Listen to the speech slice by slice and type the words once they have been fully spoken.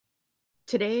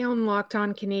Today on Locked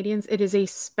On Canadians, it is a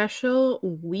special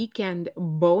weekend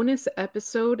bonus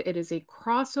episode. It is a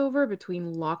crossover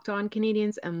between Locked On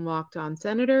Canadians and Locked On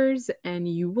Senators,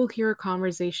 and you will hear a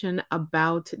conversation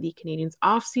about the Canadians'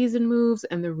 offseason moves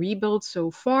and the rebuild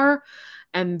so far,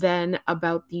 and then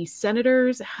about the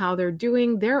Senators, how they're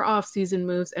doing their offseason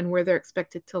moves and where they're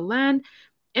expected to land.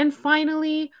 And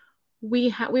finally,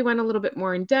 we went a little bit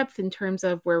more in depth in terms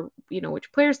of where,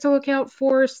 which players to look out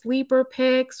for, sleeper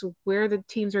picks, where the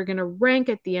teams are going to rank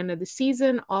at the end of the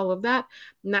season, all of that.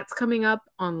 And that's coming up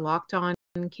on Locked On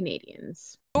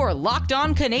Canadians. You're Locked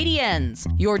On Canadiens,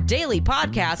 your daily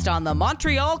podcast on the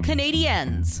Montreal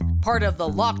Canadiens, part of the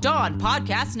Locked On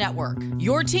Podcast Network,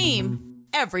 your team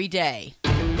every day.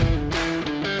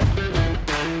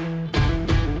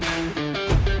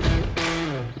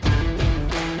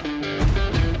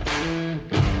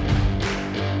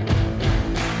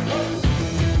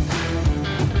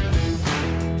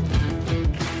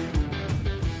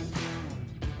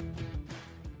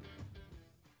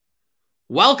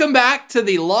 Welcome back to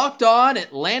the Locked On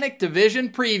Atlantic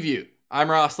Division Preview.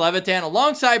 I'm Ross Levitan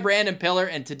alongside Brandon Pillar,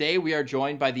 and today we are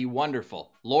joined by the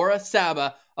wonderful Laura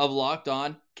Saba of Locked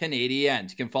On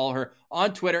Canadiens. You can follow her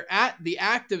on Twitter at The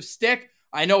Active Stick.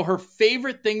 I know her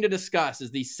favorite thing to discuss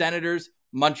is the Senators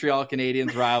Montreal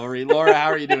Canadiens rivalry. Laura,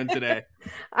 how are you doing today?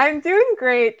 I'm doing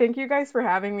great. Thank you guys for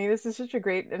having me. This is such a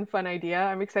great and fun idea.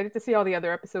 I'm excited to see all the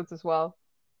other episodes as well.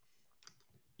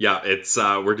 Yeah, it's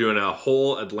we're doing a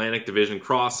whole Atlantic Division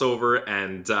crossover,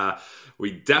 and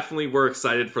we definitely were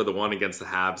excited for the one against the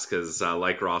Habs because,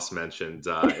 like Ross mentioned,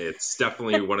 it's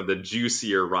definitely one of the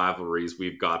juicier rivalries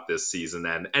we've got this season.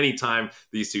 And anytime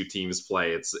these two teams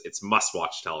play, it's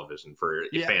must-watch television for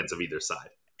fans of either side.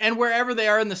 And wherever they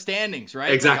are in the standings,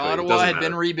 right? Exactly. Like Ottawa had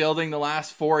been rebuilding the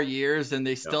last 4 years, and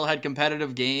they still had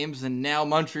competitive games. And now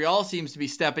Montreal seems to be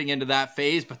stepping into that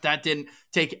phase, but that didn't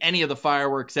take any of the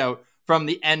fireworks out from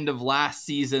the end of last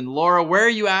season. Laura, where are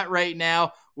you at right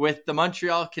now with the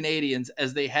Montreal Canadiens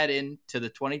as they head into the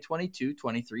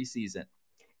 2022-23 season?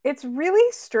 It's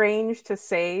really strange to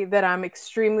say that I'm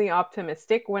extremely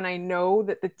optimistic when I know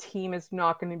that the team is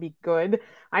not going to be good.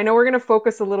 I know we're going to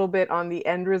focus a little bit on the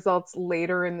end results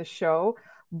later in the show,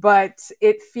 but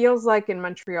it feels like in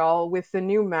Montreal with the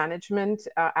new management,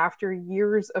 after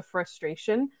years of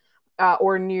frustration,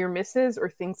 or near misses or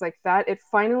things like that, it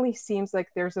finally seems like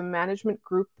there's a management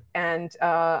group and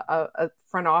a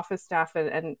front office staff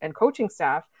and coaching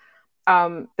staff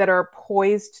that are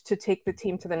poised to take the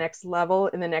team to the next level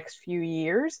in the next few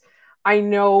years. I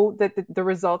know that the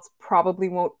results probably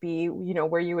won't be,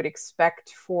 where you would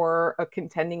expect for a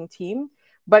contending team,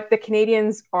 but the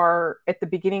Canadiens are at the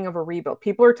beginning of a rebuild.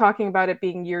 People are talking about it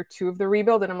being year 2 of the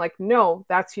rebuild, and I'm like, no,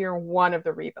 that's year 1 of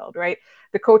the rebuild, right?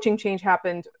 The coaching change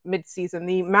happened mid-season.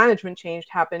 The management change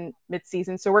happened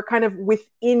mid-season. So we're kind of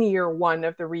within year 1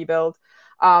 of the rebuild.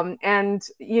 And,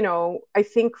 I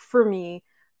think for me,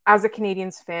 as a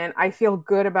Canadiens fan, I feel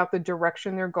good about the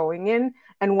direction they're going in.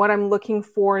 And what I'm looking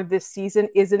for this season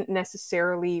isn't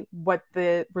necessarily what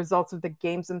the results of the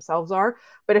games themselves are.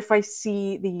 But if I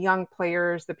see the young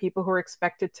players, the people who are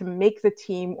expected to make the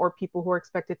team or people who are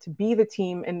expected to be the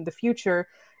team in the future,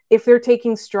 if they're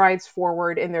taking strides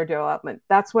forward in their development,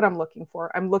 that's what I'm looking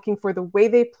for. I'm looking for the way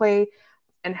they play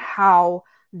and how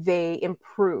they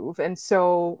improve. And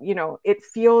so, it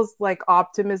feels like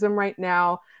optimism right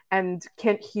now. And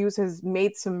Kent Hughes has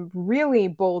made some really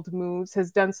bold moves,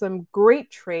 has done some great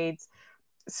trades.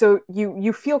 So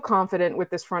you feel confident with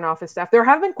this front office staff. There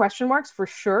have been question marks for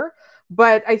sure,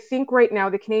 but I think right now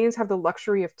the Canadiens have the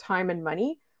luxury of time and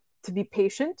money to be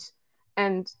patient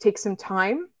and take some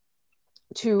time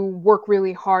to work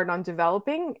really hard on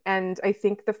developing. And I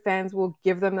think the fans will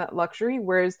give them that luxury.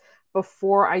 Whereas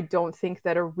before, I don't think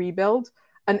that a rebuild,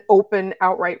 an open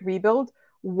outright rebuild,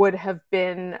 would have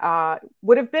been a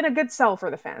good sell for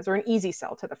the fans, or an easy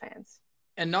sell to the fans.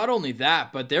 And not only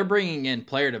that, but they're bringing in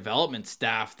player development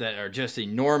staff that are just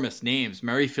enormous names.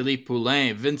 Marie-Philippe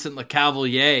Poulin, Vincent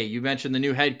Lecavalier. You mentioned the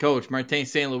new head coach, Martin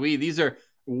St. Louis. These are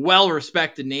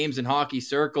well-respected names in hockey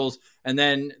circles. And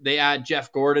then they add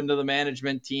Jeff Gordon to the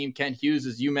management team, Kent Hughes,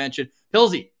 as you mentioned.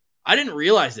 Pilsy, I didn't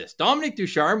realize this. Dominic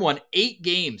Ducharme won 8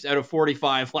 games out of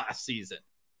 45 last season.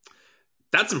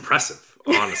 That's impressive,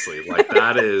 honestly.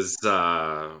 That is,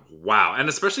 wow. And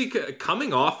especially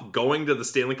coming off going to the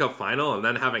Stanley Cup final and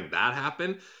then having that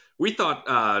happen, we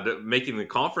thought making the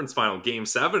conference final Game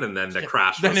 7 and then the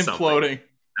crash was something. Imploding.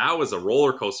 That was a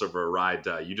roller coaster of a ride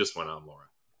you just went on, Laura.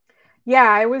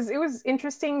 Yeah, it was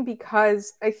interesting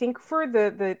because I think for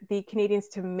the Canadiens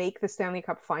to make the Stanley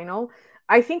Cup final,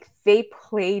 I think they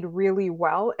played really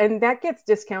well, and that gets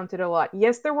discounted a lot.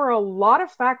 Yes, there were a lot of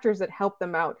factors that helped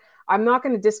them out. I'm not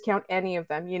going to discount any of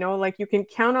them. Like you can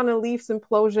count on a Leafs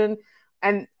implosion,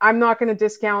 and I'm not going to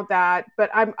discount that. But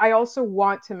I also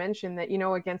want to mention that,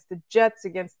 against the Jets,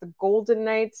 against the Golden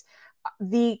Knights,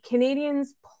 the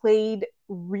Canadiens played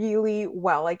really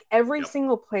well. Like every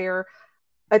single player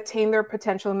attained their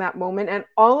potential in that moment, and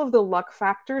all of the luck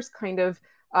factors kind of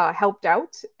helped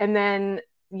out. And then,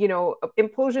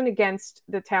 implosion against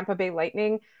the Tampa Bay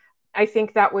Lightning, I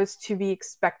think that was to be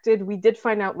expected. We did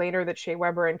find out later that Shea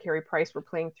Weber and Carey Price were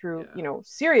playing through,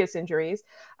 serious injuries.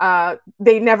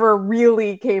 They never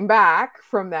really came back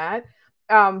from that.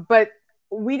 But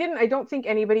I don't think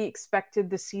anybody expected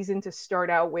the season to start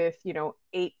out with,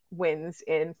 8 wins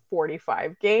in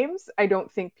 45 games. I don't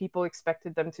think people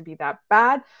expected them to be that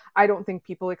bad. I don't think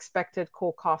people expected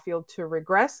Cole Caulfield to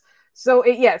regress. So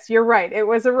yes, you're right. It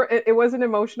was an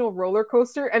emotional roller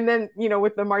coaster. And then,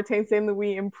 with the Martin St.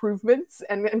 Louis improvements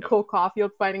and Cole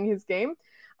Caulfield finding his game.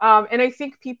 And I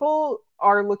think people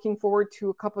are looking forward to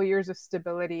a couple of years of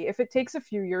stability. If it takes a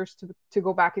few years to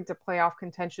go back into playoff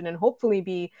contention and hopefully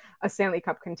be a Stanley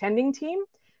Cup contending team,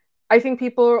 I think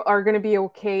people are going to be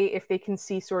okay if they can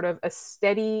see sort of a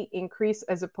steady increase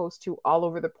as opposed to all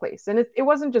over the place. And it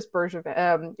wasn't just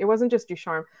Bergevin, it wasn't just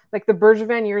Ducharme. Like the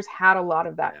Bergevin years had a lot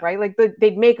of that, right? Like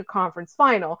they'd make a conference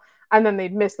final and then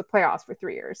they'd miss the playoffs for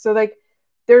 3 years. So like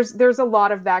there's a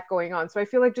lot of that going on. So I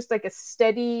feel like just like a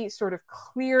steady sort of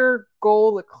clear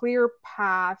goal, a clear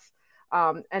path,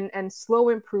 and slow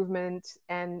improvement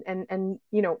and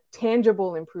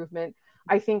tangible improvement,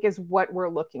 I think is what we're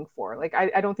looking for. Like,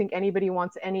 I don't think anybody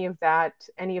wants any of that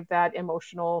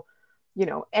emotional,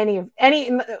 you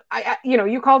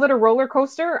called it a roller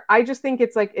coaster. I just think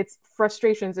it's like, it's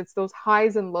frustrations. It's those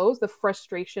highs and lows, the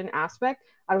frustration aspect.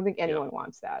 I don't think anyone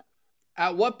wants that.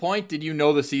 At what point did you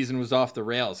know the season was off the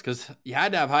rails? Because you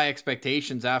had to have high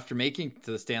expectations after making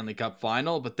to the Stanley Cup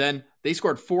final, but then they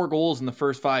scored 4 goals in the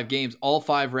first 5 games, all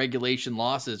 5 regulation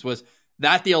losses. Was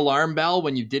that the alarm bell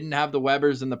when you didn't have the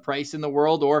Webers and the Price in the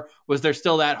world? Or was there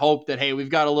still that hope that, hey, we've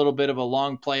got a little bit of a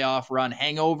long playoff run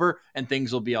hangover and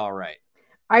things will be all right?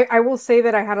 I will say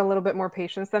that I had a little bit more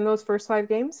patience than those first 5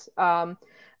 games.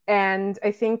 And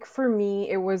I think for me,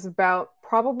 it was about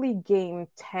probably game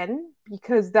 10,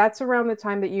 because that's around the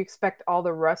time that you expect all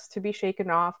the rust to be shaken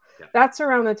off. Yeah. That's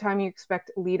around the time you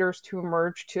expect leaders to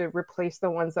emerge to replace the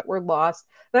ones that were lost.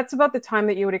 That's about the time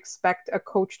that you would expect a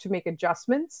coach to make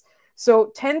adjustments.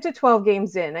 So 10 to 12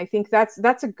 games in, I think that's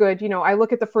a good, I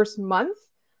look at the first month,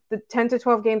 the 10 to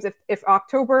 12 games, if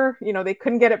October, they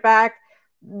couldn't get it back,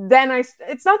 then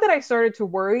it's not that I started to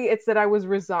worry, it's that I was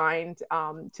resigned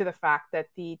to the fact that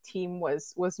the team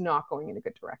was not going in a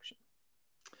good direction.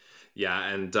 Yeah,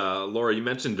 and Laura, you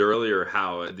mentioned earlier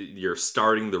how you're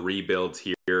starting the rebuild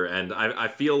here, and I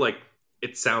feel like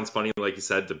it sounds funny, like you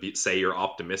said, to say you're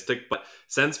optimistic, but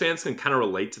Sens fans can kind of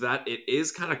relate to that. It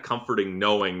is kind of comforting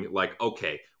knowing, like,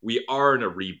 okay, we are in a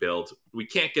rebuild. We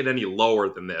can't get any lower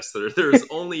than this. There's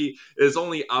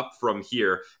only up from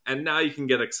here, and now you can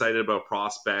get excited about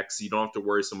prospects. You don't have to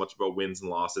worry so much about wins and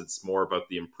losses. It's more about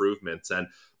the improvements. And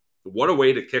what a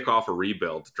way to kick off a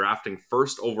rebuild, drafting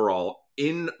first overall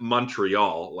in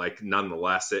Montreal. Like,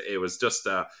 nonetheless, it was just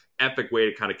an epic way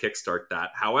to kind of kickstart that.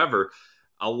 However,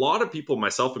 a lot of people,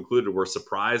 myself included, were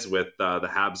surprised with the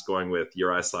Habs going with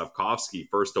Juraj Slafkovsky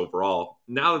first overall.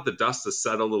 Now that the dust has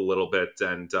settled a little bit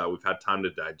and we've had time to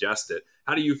digest it,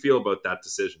 how do you feel about that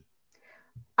decision?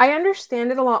 I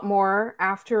understand it a lot more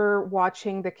after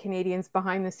watching the Canadiens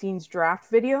behind the scenes draft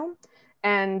video.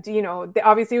 And,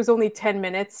 obviously it was only 10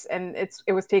 minutes and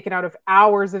it was taken out of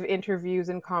hours of interviews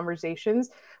and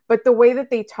conversations. But the way that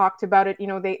they talked about it,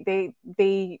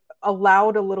 they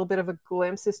allowed a little bit of a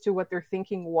glimpse as to what their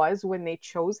thinking was when they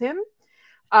chose him.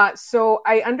 So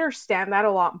I understand that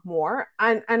a lot more.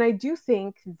 And I do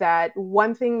think that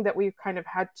one thing that we've kind of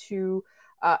had to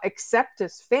accept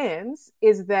as fans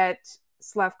is that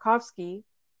Slafkovsky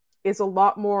is a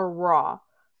lot more raw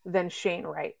than Shane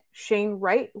Wright. Shane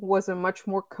Wright was a much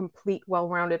more complete,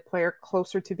 well-rounded player,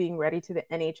 closer to being ready to the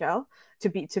NHL,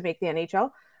 to make the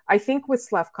NHL. I think with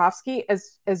Slafkovsky,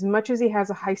 as much as he has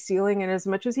a high ceiling and as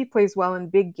much as he plays well in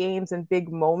big games and big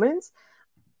moments,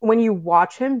 when you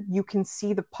watch him, you can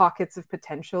see the pockets of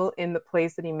potential in the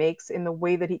plays that he makes, in the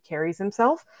way that he carries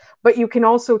himself. But you can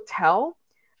also tell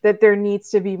that there needs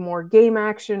to be more game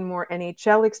action, more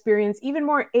NHL experience, even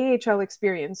more AHL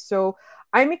experience. So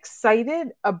I'm excited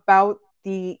about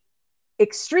the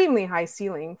extremely high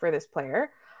ceiling for this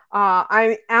player.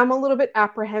 I am a little bit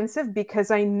apprehensive because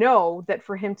I know that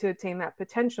for him to attain that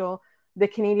potential, the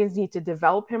Canadiens need to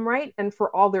develop him right. And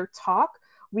for all their talk,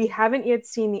 we haven't yet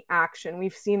seen the action.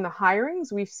 We've seen the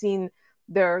hirings, we've seen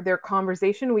their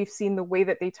conversation, we've seen the way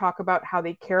that they talk about how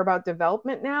they care about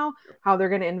development now, how they're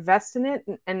going to invest in it,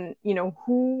 and you know,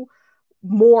 who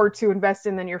more to invest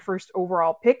in than your first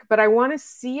overall pick. But I want to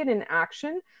see it in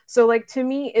action. So like, to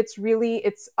me,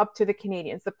 it's up to the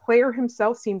Canadiens. The player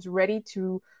himself seems ready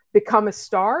to become a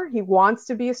star. He wants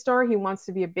to be a star. He wants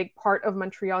to be a big part of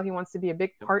Montreal. He wants to be a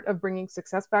big part of bringing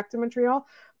success back to Montreal.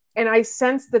 And I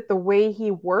sense that the way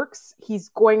he works, he's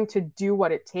going to do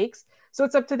what it takes. So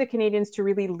it's up to the Canadiens to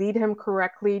really lead him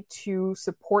correctly, to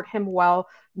support him well,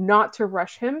 not to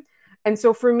rush him. And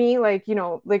so for me, like, you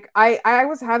know, like I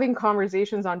was having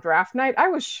conversations on draft night. I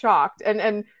was shocked.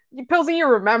 And Pilsy, you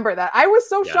remember that. I was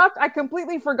so shocked. I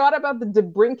completely forgot about the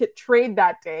DeBrincat trade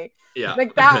that day. Yeah.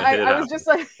 Like that. I was just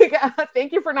like,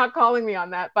 thank you for not calling me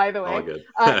on that, by the way, all good.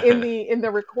 in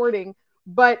the recording.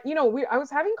 But, you know, I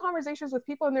was having conversations with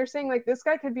people and they're saying like, this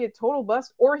guy could be a total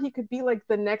bust, or he could be like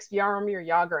the next Jaromir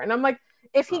Jagr. And I'm like,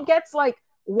 if he gets like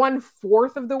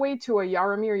 1/4 of the way to a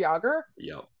Jaromir Jagr,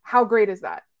 how great is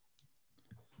that?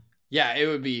 Yeah, it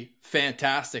would be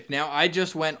fantastic. Now, I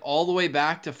just went all the way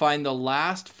back to find the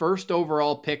last first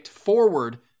overall picked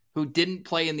forward who didn't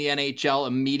play in the NHL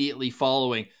immediately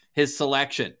following his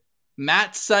selection.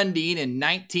 Matt Sundin in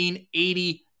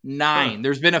 1989.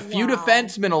 There's been a few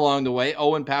defensemen along the way.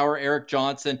 Owen Power, Eric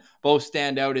Johnson, both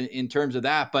stand out in terms of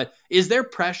that. But is there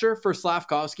pressure for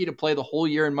Slafkovsky to play the whole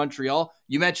year in Montreal?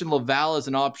 You mentioned Laval as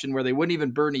an option where they wouldn't even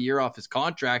burn a year off his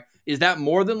contract. Is that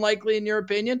more than likely in your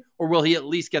opinion? Or will he at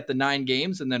least get the 9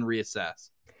 games and then reassess?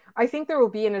 I think there will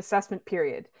be an assessment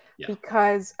period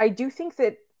because I do think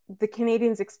that the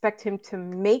Canadiens expect him to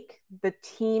make the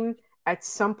team at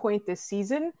some point this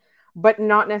season, but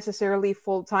not necessarily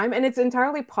full time. And it's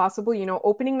entirely possible, you know,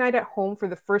 opening night at home for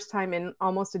the first time in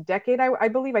almost a decade, I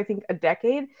think a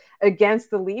decade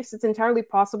against the Leafs, it's entirely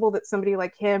possible that somebody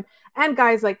like him and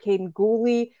guys like Caden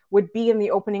Gooley would be in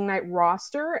the opening night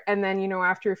roster. And then, you know,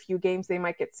 after a few games, they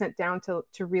might get sent down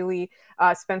to really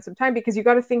spend some time, because you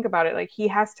got to think about it. Like, he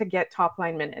has to get top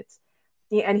line minutes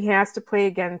and he has to play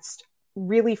against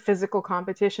really physical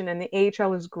competition, and the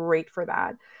AHL is great for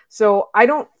that. So I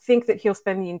don't think that he'll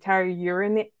spend the entire year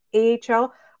in the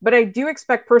AHL, but I do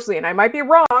expect personally, and I might be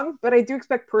wrong, but I do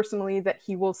expect personally that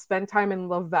he will spend time in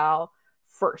Laval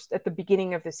first at the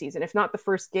beginning of the season. If not the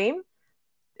first game,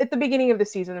 at the beginning of the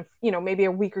season, you know, maybe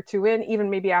a week or two in, even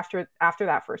maybe after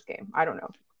that first game. I don't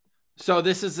know. So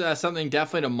this is something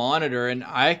definitely to monitor, and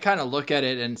I kind of look at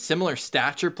it in similar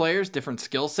stature players, different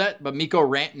skill set, but Mikko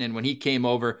Rantanen, when he came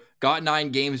over, got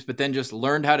 9 games, but then just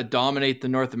learned how to dominate the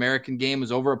North American game,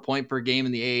 was over a point per game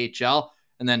in the AHL,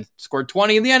 and then scored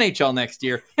 20 in the NHL next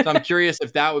year. So I'm curious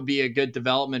if that would be a good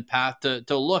development path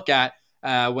to look at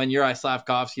when Juraj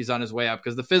Slafkovsky's on his way up,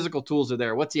 because the physical tools are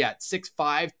there. What's he at?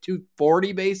 6'5",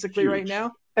 240 basically right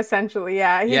now? Essentially,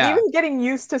 yeah. He's even getting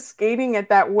used to skating at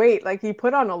that weight. Like, he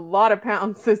put on a lot of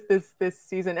pounds this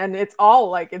season, and it's all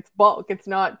like, it's bulk. It's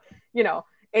not, you know,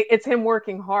 it's him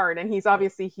working hard. And he's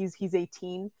obviously he's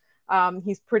 18.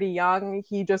 He's pretty young.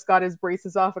 He just got his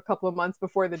braces off a couple of months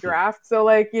before the draft. So,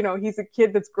 like, you know, he's a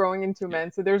kid that's growing into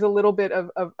men. So there's a little bit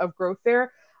of growth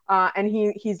there. And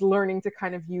he's learning to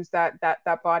kind of use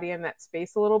that body and that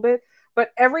space a little bit.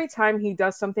 But every time he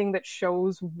does something that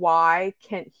shows why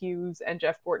Kent Hughes and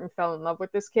Jeff Gorton fell in love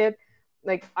with this kid,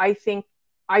 like, I think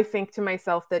to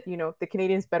myself that, you know, the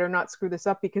Canadiens better not screw this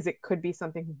up, because it could be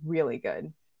something really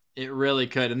good. It really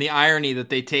could. And the irony that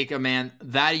they take a man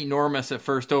that enormous at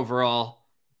first overall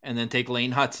and then take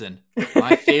Lane Hudson,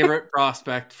 my favorite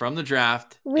prospect from the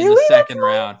draft, in the second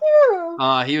round.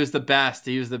 He was the best.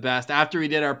 He was the best. After we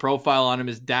did our profile on him,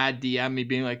 his dad DM'd me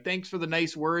being like, thanks for the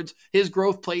nice words. His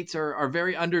growth plates are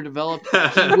very underdeveloped.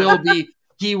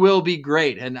 He will be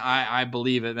great. And I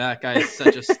believe it. That guy is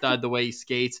such a stud the way he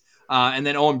skates. And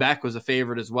then Owen Beck was a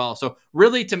favorite as well. So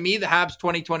really, to me, the Habs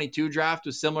 2022 draft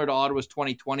was similar to Ottawa's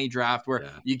 2020 draft, where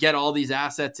you get all these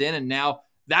assets in, and now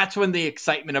that's when the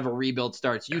excitement of a rebuild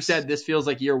starts. You said this feels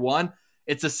like year one.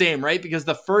 It's the same, right? Because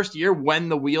the first year, when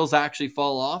the wheels actually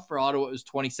fall off for Ottawa, it was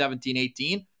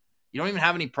 2017-18. You don't even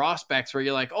have any prospects where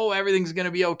you're like, oh, everything's going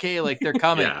to be okay. Like, they're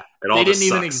coming. They didn't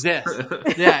even exist.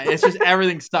 It's just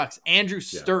everything sucks. Andrew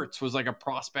Sturtz was like a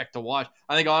prospect to watch.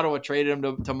 I think Ottawa traded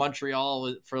him to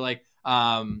Montreal for like,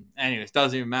 anyways,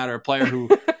 doesn't even matter. A player who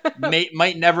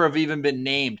might never have even been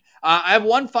named. I have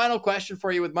one final question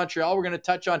for you with Montreal. We're going to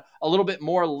touch on a little bit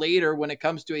more later when it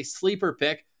comes to a sleeper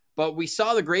pick. But we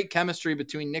saw the great chemistry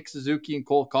between Nick Suzuki and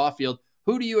Cole Caulfield.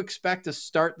 Who do you expect to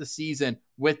start the season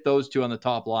with those two on the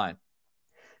top line?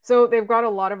 So they've got a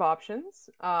lot of options.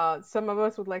 Some of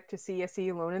us would like to see Jesse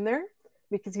Alone in there,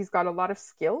 because he's got a lot of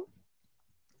skill.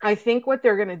 I think what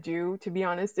they're going to do, to be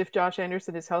honest, if Josh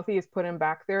Anderson is healthy, is put him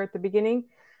back there at the beginning.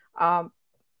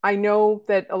 I know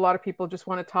that a lot of people just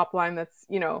want a top line that's,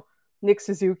 Nick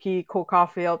Suzuki, Cole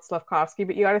Caulfield, Slafkovsky,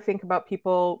 but you got to think about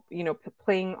people,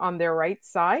 playing on their right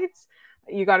sides.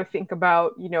 You got to think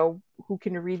about, who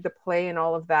can read the play and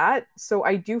all of that. So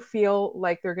I do feel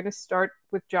like they're going to start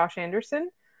with Josh Anderson,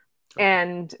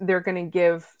 and they're going to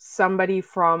give somebody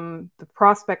from the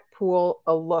prospect pool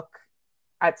a look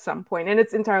at some point. And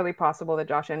it's entirely possible that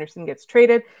Josh Anderson gets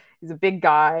traded. He's a big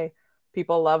guy.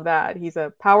 People love that. He's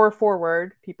a power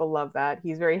forward. People love that.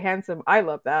 He's very handsome. I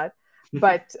love that.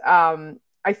 But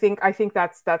I think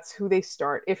that's who they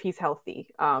start if he's healthy.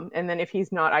 And then if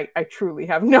he's not, I truly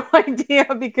have no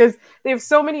idea, because they have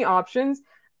so many options,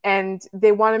 and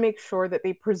they want to make sure that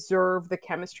they preserve the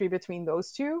chemistry between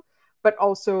those two, but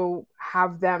also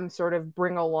have them sort of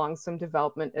bring along some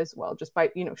development as well, just by,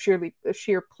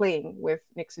 sheer playing with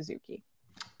Nick Suzuki.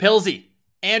 Pilsy,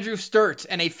 Andrew Sturts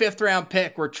and a 5th-round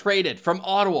pick were traded from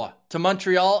Ottawa to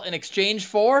Montreal in exchange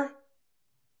for?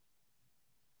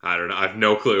 I don't know. I have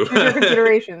no clue.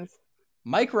 Considerations.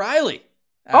 Mike Riley.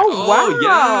 Oh, wow.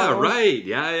 Yeah, right.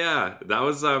 Yeah. That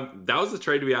was a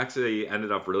trade we actually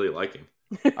ended up really liking.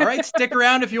 All right, stick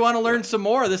around if you want to learn some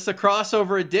more. This is a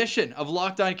crossover edition of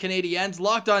Locked On Canadiens,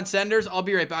 Locked On Senators. I'll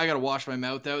be right back. I got to wash my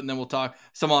mouth out, and then we'll talk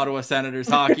some Ottawa Senators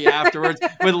hockey afterwards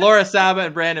with Laura Saba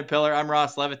and Brandon Pillar. I'm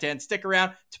Ross Levitan. Stick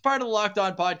around. It's part of the Locked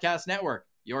On Podcast Network,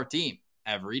 your team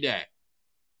every day.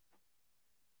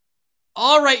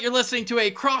 All right, you're listening to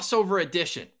a crossover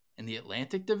edition in the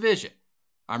Atlantic Division.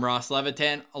 I'm Ross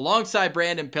Levitan alongside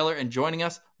Brandon Pillar, and joining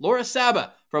us, Laura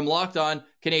Saba from Locked On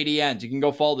Canadiens. You can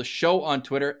go follow the show on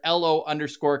Twitter,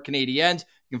 LO_Canadiens.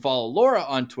 You can follow Laura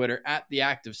on Twitter at The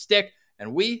Active Stick,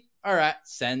 and we are at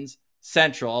Sens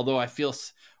Central. Although I feel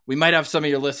we might have some of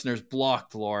your listeners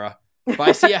blocked, Laura. If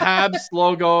I see a Habs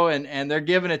logo and they're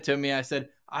giving it to me, I said,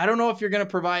 I don't know if you're going to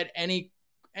provide any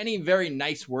very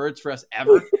nice words for us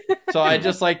ever. So I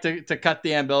just like to cut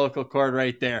the umbilical cord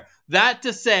right there. That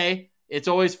to say, it's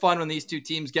always fun when these two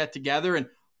teams get together. And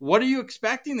what are you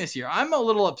expecting this year? I'm a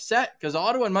little upset because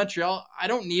Ottawa and Montreal, I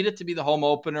don't need it to be the home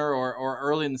opener or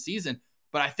early in the season,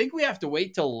 but I think we have to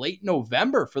wait till late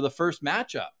November for the first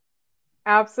matchup.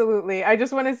 Absolutely. I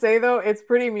just want to say, though, it's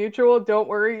pretty mutual. Don't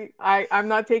worry. I'm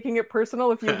not taking it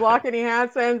personal. If you block any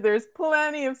Habs fans, there's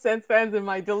plenty of Sens fans in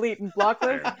my delete and block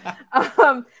list.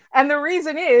 And the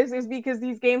reason is because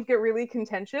these games get really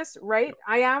contentious, right?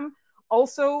 I am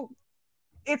also...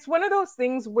 It's one of those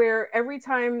things where every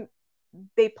time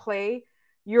they play,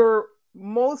 you're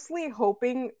mostly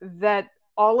hoping that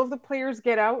all of the players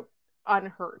get out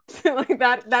unhurt. Like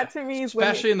that to me is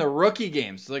especially in the rookie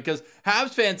games. Like, because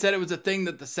Habs fans said it was a thing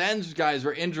that the Sens guys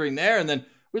were injuring there, and then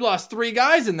we lost 3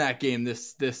 guys in that game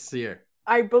this year.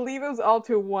 I believe it was all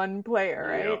to one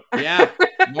player, right? Yeah,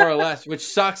 more or less, which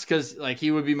sucks because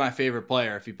he would be my favorite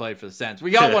player if he played for the Sens.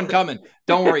 We got one coming.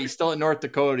 Don't worry, he's still at North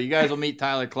Dakota. You guys will meet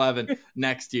Tyler Clevin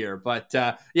next year. But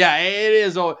yeah, it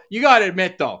is. You got to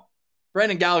admit, though,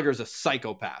 Brendan Gallagher's a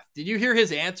psychopath. Did you hear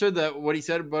his answer, what he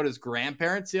said about his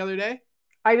grandparents the other day?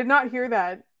 I did not hear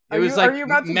that. Are you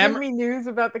about to give me news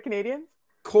about the Canadiens?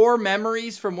 Core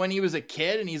memories from when he was a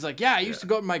kid, and he's like, yeah, I used to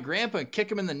go to my grandpa and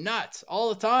kick him in the nuts all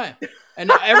the time,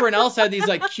 and everyone else had these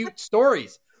like cute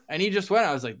stories, and he just went.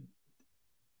 I was like,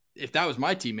 if that was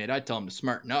my teammate, I'd tell him to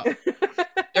smarten up.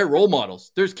 They're role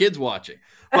models. There's kids watching,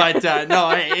 but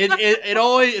no,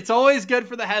 it's always good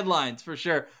for the headlines for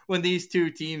sure when these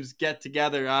two teams get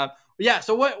together. Yeah.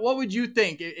 So what would you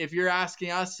think if you're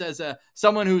asking us as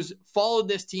someone who's followed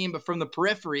this team but from the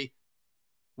periphery?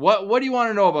 What do you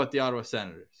want to know about the Ottawa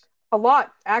Senators? A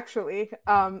lot, actually.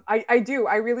 I do.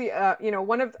 I really,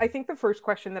 I think the first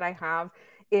question that I have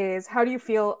is, how do you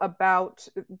feel about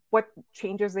what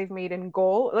changes they've made in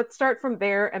goal? Let's start from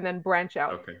there and then branch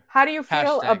out. Okay. How do you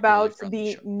feel about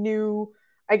the new,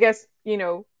 I guess,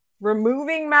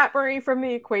 removing Matt Murray from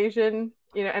the equation?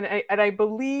 And I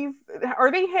believe,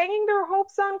 are they hanging their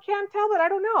hopes on Cam Talbot? I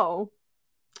don't know.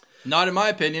 Not in my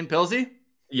opinion, Pilsy.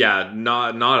 Yeah,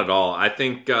 not at all. I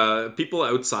think people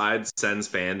outside Sens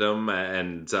fandom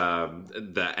and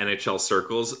the NHL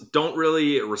circles don't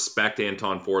really respect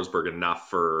Anton Forsberg enough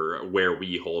for where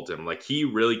we hold him. Like, he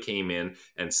really came in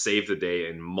and saved the day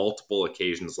in multiple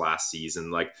occasions last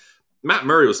season. Like, Matt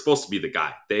Murray was supposed to be the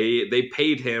guy. They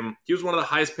paid him. He was one of the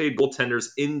highest paid goaltenders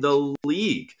in the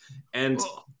league. And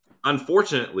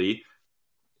unfortunately,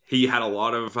 he had a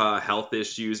lot of health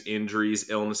issues, injuries,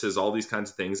 illnesses, all these kinds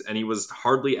of things, and he was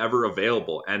hardly ever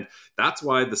available. And that's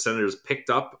why the Senators picked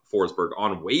up Forsberg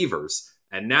on waivers.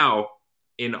 And now,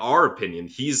 in our opinion,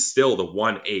 he's still the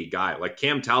 1A guy. Like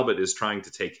Cam Talbot is trying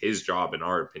to take his job in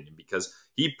our opinion because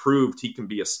he proved he can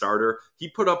be a starter. He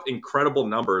put up incredible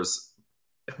numbers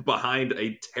behind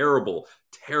a terrible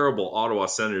Ottawa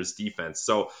Senators defense.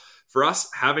 So for us,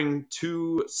 having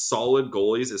two solid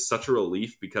goalies is such a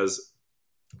relief because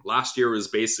last year was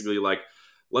basically like,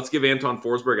 let's give Anton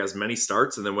Forsberg as many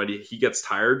starts, and then when he gets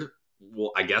tired,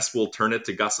 I guess we'll turn it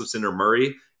to Gustafsson or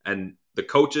Murray. And the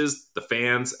coaches, the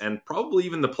fans, and probably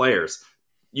even the players,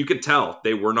 you could tell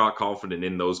they were not confident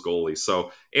in those goalies.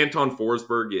 So Anton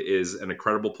Forsberg is an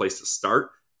incredible place to start.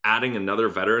 Adding another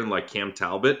veteran like Cam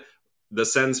Talbot, the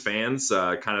Sens fans,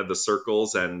 kind of the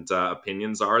circles and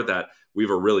opinions are that we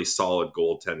have a really solid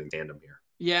goaltending tandem here.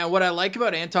 Yeah, what I like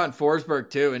about Anton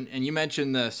Forsberg too, and you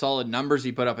mentioned the solid numbers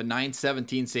he put up, a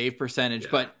 .917 save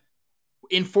percentage, but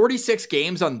in 46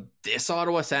 games on this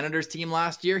Ottawa Senators team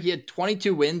last year, he had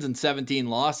 22 wins and 17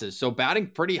 losses. So batting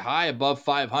pretty high above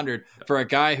 500 for a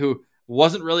guy who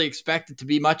wasn't really expected to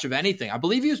be much of anything. I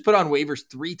believe he was put on waivers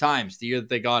 3 times the year that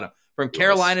they got him. From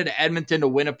Carolina to Edmonton to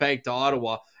Winnipeg to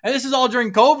Ottawa. And this is all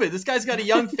during COVID. This guy's got a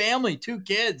young family, 2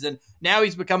 kids, and now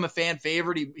he's become a fan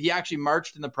favorite. He actually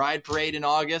marched in the Pride Parade in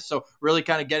August, so really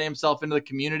kind of getting himself into the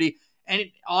community. And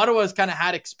Ottawa has kind of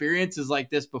had experiences like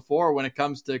this before when it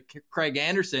comes to Craig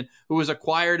Anderson, who was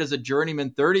acquired as a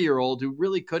journeyman 30-year-old who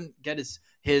really couldn't get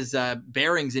his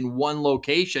bearings in one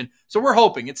location. So we're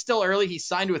hoping. It's still early. He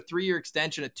signed to a 3-year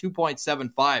extension at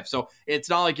 2.75. So it's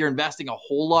not like you're investing a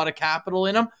whole lot of capital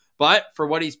in him. But for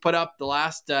what he's put up the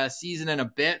last season and a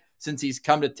bit since he's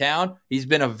come to town, he's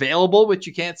been available, which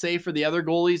you can't say for the other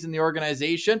goalies in the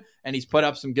organization, and he's put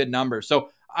up some good numbers.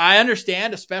 So I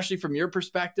understand, especially from your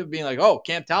perspective, being like, oh,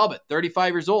 Cam Talbot,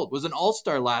 35 years old, was an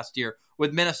all-star last year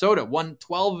with Minnesota, won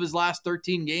 12 of his last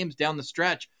 13 games down the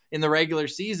stretch in the regular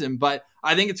season. But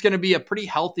I think it's going to be a pretty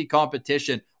healthy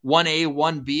competition, 1A,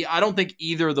 1B. I don't think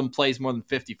either of them plays more than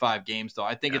 55 games, though.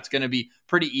 I think it's going to be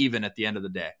pretty even at the end of the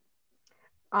day.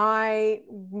 I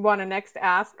want to next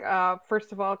ask,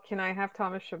 first of all, can I have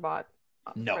Thomas Chabot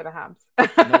for the Habs?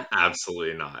 No,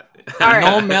 absolutely not. All right.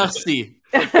 No, merci.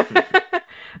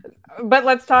 But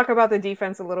let's talk about the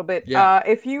defense a little bit. Yeah.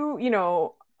 If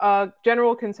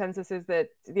general consensus is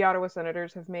that the Ottawa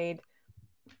Senators have made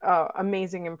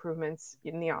amazing improvements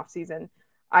in the offseason.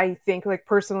 I think, like,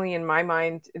 personally, in my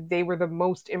mind, they were the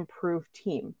most improved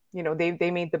team. You know,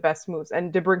 they made the best moves,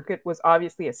 and DeBrincat was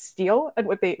obviously a steal at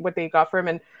what they got for him.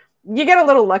 And you get a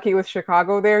little lucky with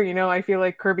Chicago there. You know, I feel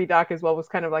like Kirby Dach as well was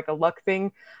kind of like a luck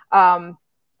thing.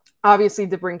 Obviously,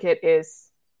 DeBrincat is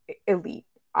elite.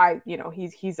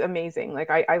 He's amazing. Like,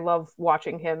 I love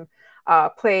watching him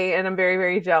play, and I'm very,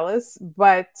 very jealous.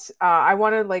 But I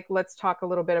want to, let's talk a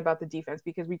little bit about the defense,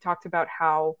 because we talked about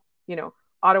how,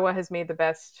 Ottawa has made the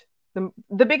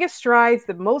biggest strides,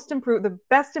 the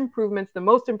best improvements, the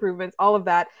most improvements, all of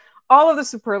that, all of the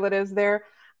superlatives there.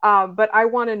 But I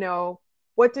want to know,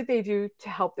 what did they do to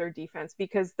help their defense?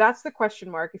 Because that's the question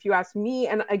mark. If you ask me,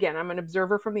 and again, I'm an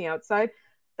observer from the outside,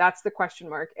 that's the question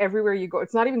mark. Everywhere you go,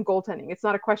 it's not even goaltending. It's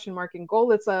not a question mark in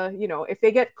goal. It's if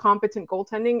they get competent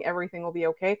goaltending, everything will be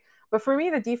okay. But for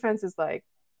me, the defense is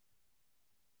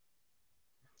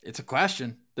it's a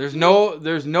question. There's no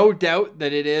doubt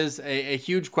that it is a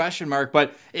huge question mark.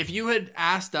 But if you had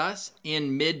asked us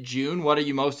in mid-June, what are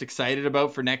you most excited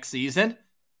about for next season?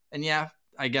 And yeah,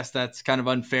 I guess that's kind of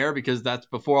unfair because that's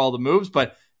before all the moves.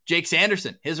 But Jake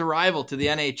Sanderson, his arrival to the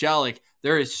NHL,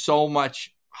 there is so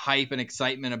much hype and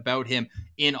excitement about him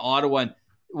in Ottawa. And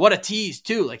what a tease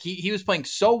too. He was playing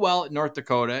so well at North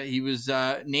Dakota. He was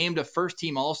named a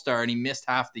first-team All-Star, and he missed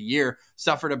half the year,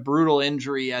 suffered a brutal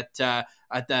injury at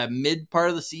the mid part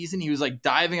of the season. He was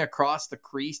diving across the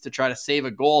crease to try to save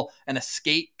a goal, and a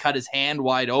skate cut his hand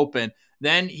wide open.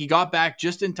 Then he got back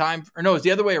just in time. Or no, it was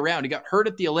the other way around. He got hurt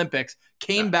at the Olympics,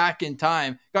 came back in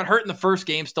time, got hurt in the first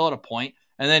game, still at a point,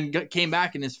 and then came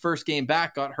back in his first game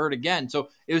back, got hurt again. So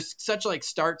it was such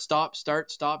start, stop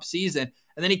season.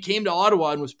 And then he came to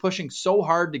Ottawa and was pushing so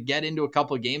hard to get into a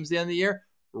couple of games at the end of the year,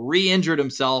 re-injured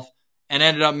himself, and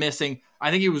ended up missing. I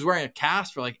think he was wearing a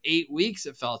cast for 8 weeks,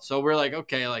 it felt. So we're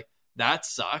okay, that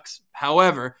sucks.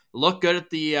 However, looked good at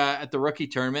the rookie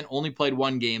tournament. Only played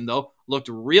 1 game, though. Looked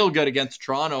real good against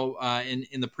Toronto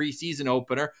in the preseason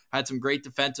opener. Had some great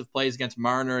defensive plays against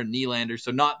Marner and Nylander.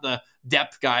 So not the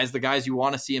depth guys, the guys you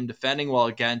want to see him defending well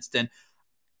against. And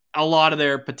a lot of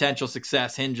their potential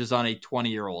success hinges on a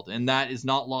 20-year-old. And that is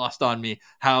not lost on me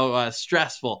how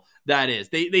stressful that is.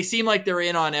 They seem like they're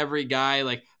in on every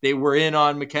guy. They were in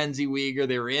on Mackenzie Weegar.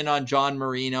 They were in on John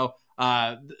Marino.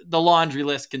 The laundry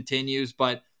list continues,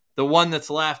 but The one that's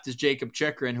left is Jacob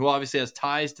Chychrun, who obviously has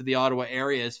ties to the Ottawa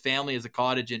area. His family has a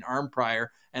cottage in Arnprior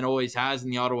and always has in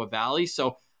the Ottawa Valley.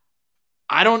 So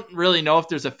I don't really know if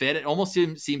there's a fit. It almost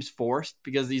seems forced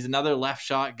because he's another left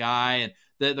shot guy,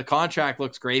 and the contract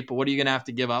looks great, but what are you going to have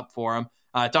to give up for him?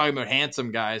 Talking about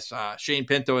handsome guys, Shane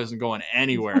Pinto isn't going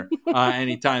anywhere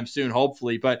anytime soon,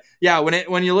 hopefully. But yeah,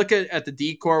 when you look at the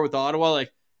D-core with Ottawa,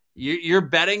 like you're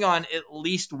betting on at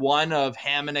least one of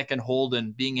Hamonic and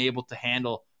Holden being able to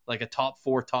handle like a top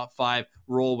 4, top 5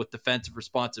 role with defensive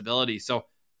responsibility. So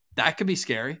that could be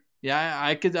scary. Yeah,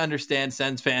 I could understand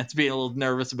Sens fans being a little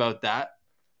nervous about that.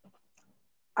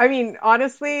 I mean,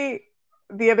 honestly,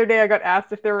 the other day I got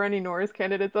asked if there were any Norris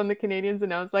candidates on the Canadiens,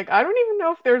 and I was like, I don't even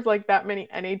know if there's like that many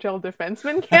NHL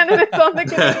defenseman candidates on the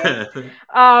Canadiens.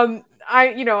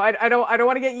 I don't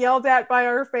want to get yelled at by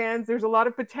our fans. There's a lot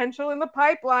of potential in the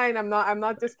pipeline. I'm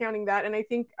not discounting that, and I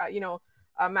think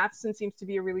Matheson seems to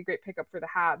be a really great pickup for the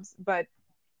Habs. But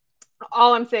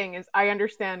all I'm saying is I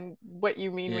understand what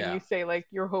you mean when you say like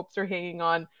your hopes are hanging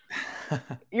on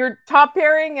your top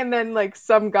pairing, and then like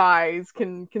some guys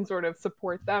can sort of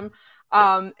support them.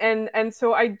 And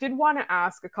so I did want to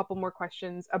ask a couple more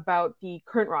questions about the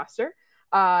current roster.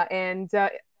 I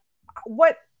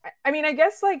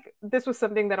guess like this was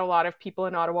something that a lot of people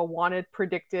in Ottawa wanted,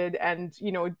 predicted, and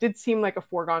it did seem like a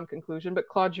foregone conclusion, but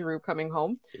Claude Giroux coming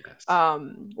home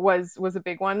was a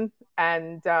big one.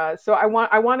 And so I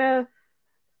want to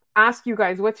ask you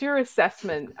guys, what's your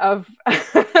assessment of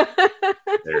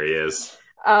there he is.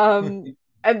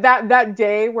 And that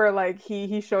day where like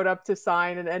he showed up to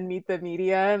sign and meet the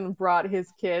media and brought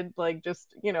his kid, like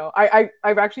just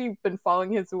I've actually been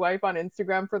following his wife on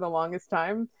Instagram for the longest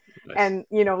time. Nice. And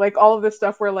like all of this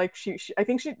stuff where like she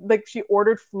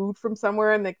ordered food from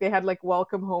somewhere and like they had like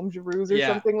welcome home Giroux or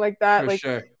something like that. Like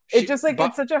sure. It's just like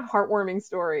it's such a heartwarming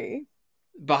story.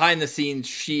 Behind the scenes,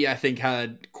 she I think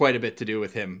had quite a bit to do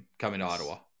with him coming to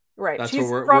Ottawa. Right. That's she's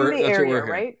from the area,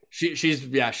 right?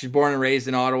 She's born and raised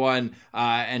in Ottawa,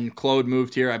 and Claude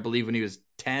moved here, I believe, when he was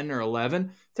 10 or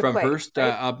 11 from Hearst, right?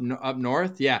 up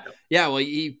north. Yeah. Well,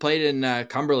 he played in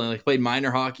Cumberland. He played minor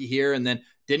hockey here, and then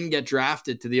didn't get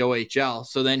drafted to the OHL.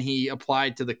 So then he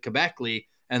applied to the Quebec League,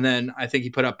 and then I think he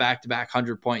put up back-to-back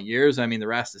 100-point years. I mean, the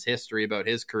rest is history about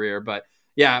his career. But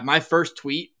yeah, my first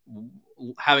tweet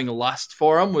having lust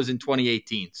for him was in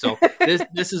 2018. So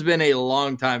this has been a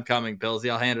long time coming,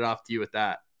 Pillsy. I'll hand it off to you with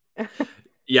that.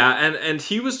 Yeah, and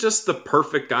he was just the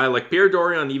perfect guy. Like Pierre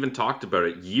Dorion even talked about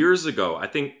it years ago. I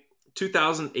think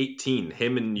 2018,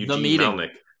 him and Eugene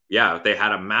Melnyk. Yeah, they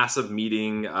had a massive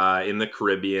meeting in the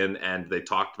Caribbean, and they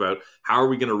talked about how are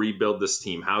we going to rebuild this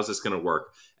team? How's this going to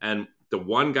work? And the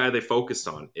one guy they focused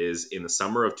on is in the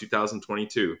summer of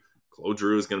 2022, Claude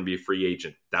Giroux is going to be a free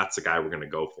agent. That's the guy we're going to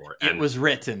go for. And it was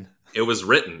written.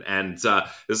 And this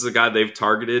is a guy they've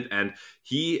targeted. And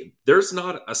there's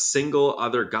not a single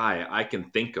other guy I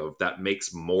can think of that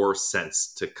makes more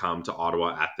sense to come to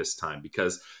Ottawa at this time,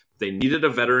 because they needed a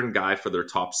veteran guy for their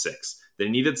top 6. They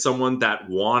needed someone that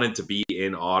wanted to be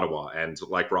in Ottawa. And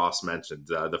like Ross mentioned,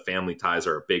 the family ties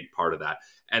are a big part of that.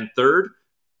 And third,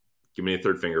 give me a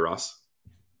third finger, Ross.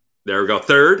 There we go.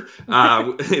 Third,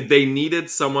 they needed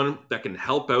someone that can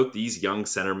help out these young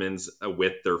centermen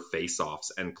with their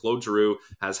face-offs. And Claude Giroux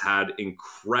has had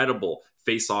incredible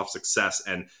face-off success.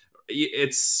 And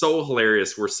it's so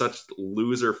hilarious. We're such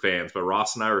loser fans, but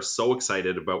Ross and I are so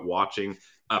excited about watching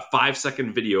a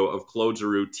 5-second video of Claude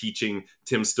Giroux teaching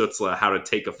Tim Stützle how to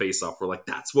take a face-off. We're like,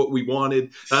 that's what we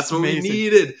wanted. That's what we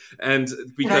needed. And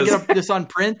because can I get this on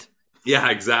print? Yeah,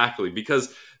 exactly.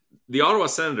 Because the Ottawa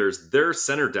Senators, their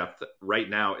center depth right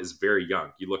now is very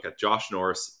young. You look at Josh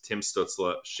Norris, Tim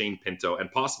Stützle, Shane Pinto,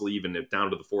 and possibly even down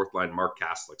to the fourth line, Mark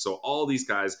Kastelic. So all these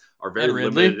guys are very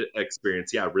limited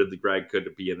experience. Yeah, Ridley Gregg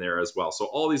could be in there as well. So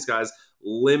all these guys,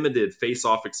 limited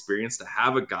face-off experience. To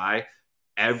have a guy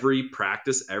every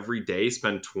practice, every day,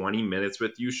 spend 20 minutes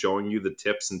with you, showing you the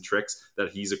tips and tricks that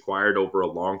he's acquired over a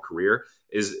long career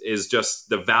is just,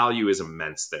 the value is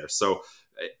immense there. So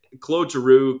Claude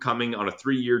Giroux coming on a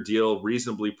 3-year deal,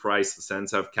 reasonably priced. The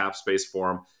Sens have cap space for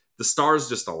him. The stars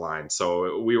just aligned.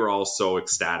 So we were all so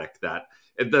ecstatic that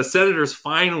the Senators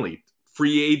finally,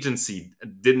 free agency,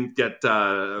 didn't get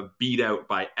beat out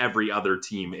by every other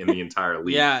team in the entire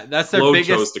league. Yeah, that's their Claude biggest.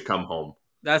 chose to come home.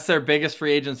 That's their biggest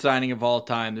free agent signing of all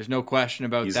time. There's no question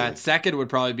about that. Second would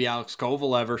probably be Alex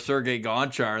Kovalev or Sergei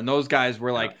Gonchar. And those guys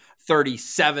were like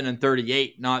 37 and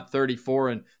 38, not 34,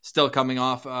 and still coming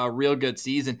off a real good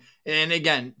season. And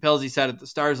again, Pilsy said at the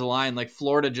stars align, like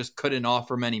Florida just couldn't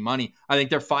offer him any money. I think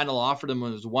their final offer to them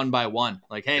was 1-by-1.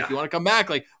 Like, hey, if you want to come back,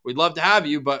 like we'd love to have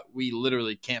you, but we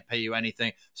literally can't pay you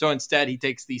anything. So instead, he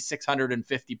takes the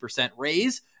 650%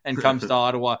 raise and comes to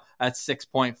Ottawa at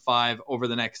 6.5 over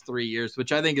the next 3 years,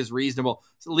 which I think is reasonable.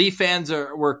 So Leaf fans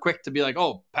were quick to be like,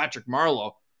 oh, Patrick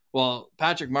Marleau. Well,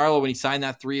 Patrick Marleau, when he signed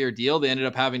that 3-year deal, they ended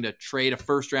up having to trade a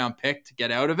first-round pick to get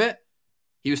out of it.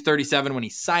 He was 37 when he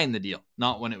signed the deal,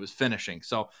 not when it was finishing.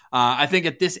 So I think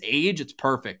at this age, it's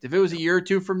perfect. If it was a year or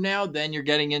two from now, then you're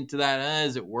getting into that,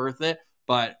 is it worth it?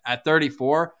 But at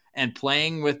 34 and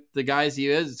playing with the guys he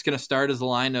is, it's going to start as a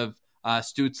line of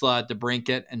Stützle,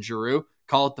 DeBrincat, and Giroux.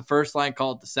 Call it the first line,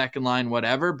 call it the second line,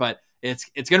 whatever. But it's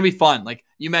going to be fun. Like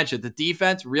you mentioned, the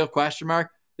defense, real question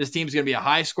mark. This team's going to be a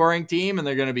high-scoring team, and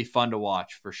they're going to be fun to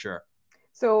watch for sure.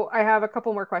 So I have a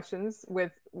couple more questions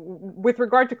with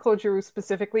regard to Claude Giroux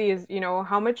specifically. Is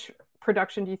how much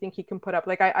production do you think he can put up?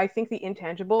 Like I think the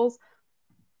intangibles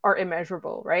are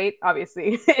immeasurable, right?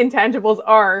 Obviously, intangibles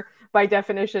are by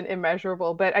definition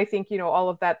immeasurable, but I think all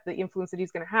of that, the influence that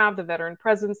he's going to have, the veteran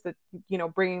presence, that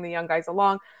bringing the young guys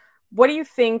along. What do you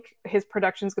think his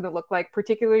production is going to look like,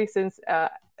 particularly since?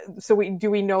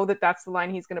 Do we know that that's the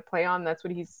line he's going to play on? That's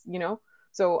what he's,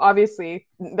 So obviously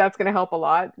that's going to help a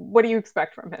lot. What do you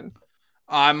expect from him?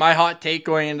 My hot take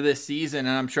going into this season,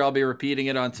 and I'm sure I'll be repeating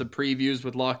it on some previews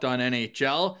with Locked On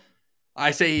NHL.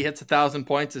 I say he hits 1,000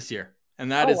 points this year,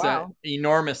 and that is an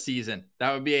enormous season.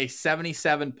 That would be a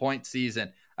 77-point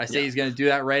season. I say he's going to do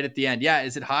that right at the end. Yeah,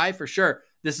 is it high? For sure.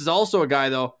 This is also a guy,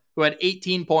 though, who had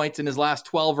 18 points in his last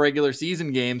 12 regular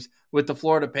season games with the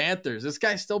Florida Panthers. This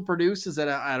guy still produces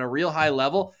at a real high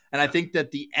level, and I think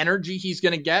that the energy he's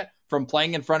going to get from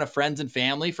playing in front of friends and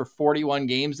family for 41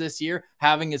 games this year,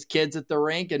 having his kids at the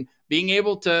rink, and being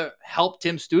able to help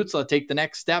Tim Stützle take the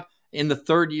next step in the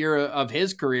third year of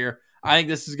his career, I think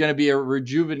this is going to be a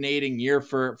rejuvenating year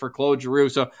for Claude Giroux.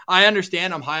 So I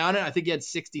understand I'm high on it. I think he had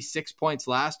 66 points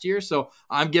last year, so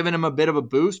I'm giving him a bit of a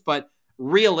boost, but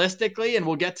realistically, and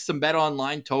we'll get to some Bet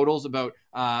Online totals about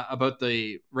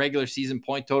the regular season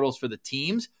point totals for the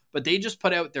teams, but they just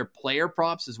put out their player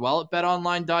props as well at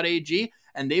betonline.ag,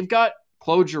 and they've got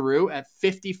Claude Giroux at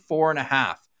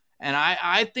 54.5. And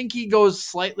I think he goes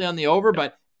slightly on the over,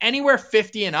 but anywhere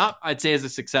 50 and up, I'd say is a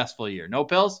successful year. No,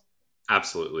 Pills?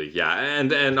 Absolutely, yeah.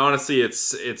 And honestly,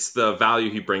 it's the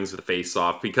value he brings with the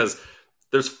face-off, because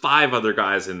there's 5 other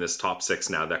guys in this top 6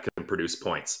 now that can produce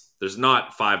points. There's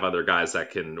not 5 other guys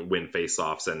that can win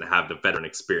face-offs and have the veteran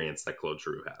experience that Claude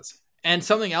Giroux has. And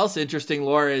something else interesting,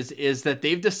 Laura, is that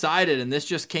they've decided, and this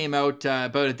just came out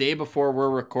about a day before we're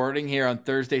recording here on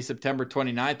Thursday, September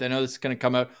 29th. I know this is going to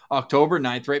come out October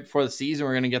 9th, right before the season.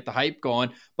 We're going to get the hype going.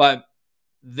 But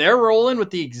they're rolling with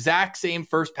the exact same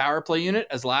first power play unit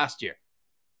as last year.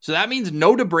 So that means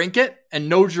no DeBrincat and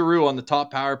no Giroux on the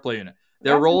top power play unit.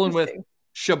 They're rolling with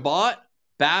Chabot,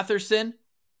 Batherson,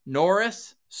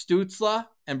 Norris, Stützle,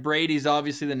 and Brady's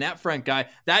obviously the net front guy.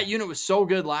 That unit was so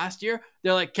good last year.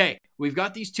 They're like, okay, we've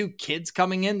got these 2 kids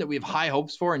coming in that we have high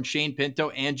hopes for in Shane Pinto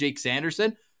and Jake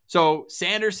Sanderson. So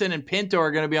Sanderson and Pinto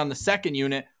are going to be on the second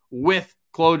unit with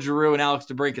Claude Giroux and Alex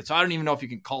DeBrincat. So I don't even know if you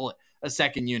can call it a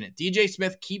second unit. DJ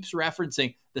Smith keeps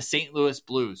referencing the St. Louis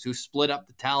Blues, who split up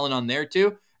the talent on their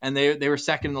 2, and they were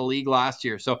second in the league last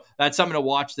year. So that's something to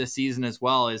watch this season as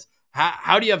well, is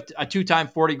how do you have a 2-time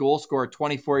 40-goal scorer,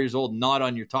 24 years old, not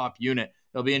on your top unit?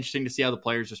 It'll be interesting to see how the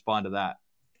players respond to that.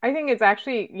 I think it's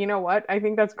actually, you know what? I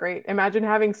think that's great. Imagine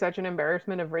having such an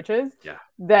embarrassment of riches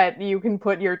that you can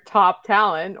put your top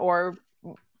talent or,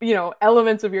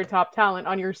 elements of your top talent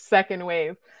on your second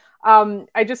wave.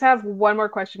 I just have one more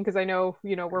question, because I know,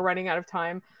 we're running out of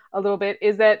time a little bit,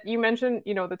 is that you mentioned,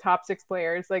 the top 6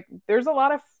 players. Like, there's a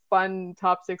lot of fun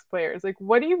top 6 players. Like,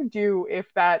 what do you do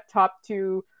if that top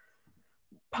 2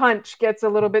 punch gets a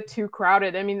little bit too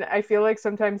crowded? I mean, I feel like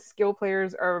sometimes skill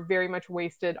players are very much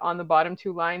wasted on the bottom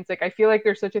 2 lines. Like, I feel like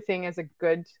there's such a thing as a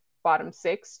good bottom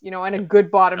 6, and a good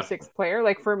bottom 6 player.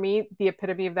 Like, for me, the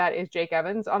epitome of that is Jake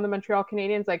Evans on the Montreal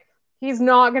Canadiens. Like, he's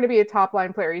not going to be a top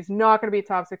line player. He's not going to be a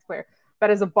top 6 player. But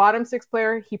as a bottom 6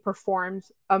 player, he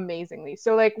performs amazingly.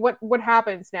 So, like, what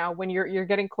happens now when you're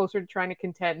getting closer to trying to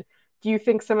contend? Do you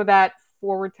think some of that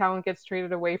forward talent gets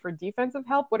traded away for defensive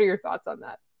help? What are your thoughts on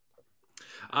that?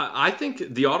 I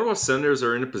think the Ottawa Senators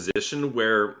are in a position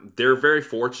where they're very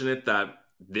fortunate that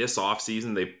this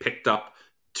offseason they picked up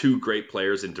 2 great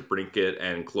players in DeBrincat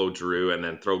and Claude Giroux, and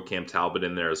then throw Cam Talbot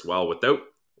in there as well, without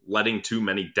letting too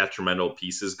many detrimental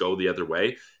pieces go the other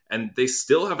way. And they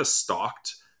still have a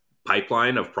stocked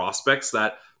pipeline of prospects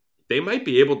that they might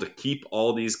be able to keep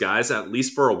all these guys at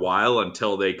least for a while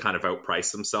until they kind of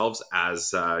outprice themselves,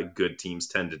 as good teams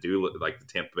tend to do, like the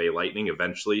Tampa Bay Lightning.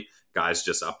 Eventually, guys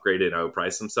just upgrade and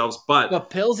outprice themselves. But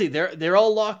Pilsy, they're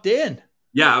all locked in.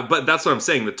 Yeah, but that's what I'm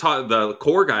saying. The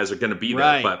core guys are going to be there,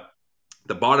 Right. but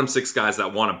the bottom 6 guys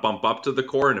that want to bump up to the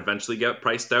core and eventually get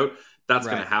priced out, that's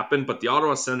going to happen. But the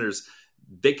Ottawa Senators,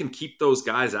 they can keep those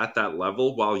guys at that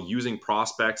level while using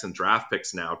prospects and draft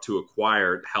picks now to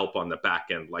acquire help on the back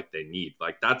end like they need.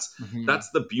 Like that's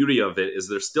the beauty of it, is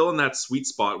they're still in that sweet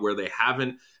spot where they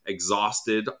haven't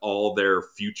exhausted all their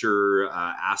future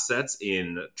assets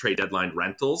in trade deadline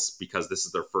rentals, because this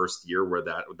is their first year where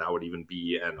that would even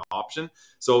be an option.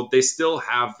 So they still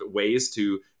have ways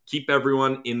to keep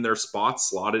everyone in their spots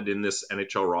slotted in this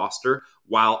NHL roster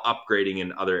while upgrading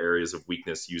in other areas of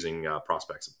weakness using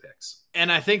prospects and picks.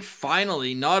 And I think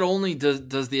finally, not only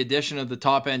does the addition of the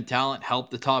top end talent help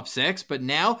the top 6, but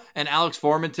now, and Alex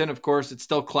Formenton, of course, it's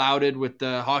still clouded with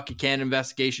the Hockey Canada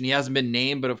investigation. He hasn't been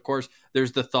named, but of course,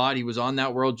 there's the thought he was on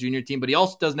that World Junior team, but he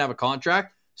also doesn't have a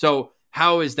contract. So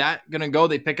how is that going to go?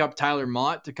 They pick up Tyler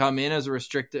Mott to come in as a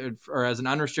restricted or as an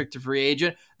unrestricted free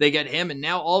agent. They get him, and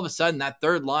now all of a sudden that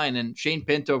third line, and Shane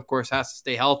Pinto, of course, has to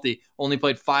stay healthy. Only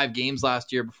played 5 games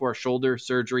last year before a shoulder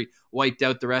surgery wiped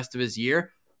out the rest of his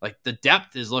year. Like, the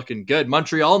depth is looking good.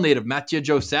 Montreal native Mathieu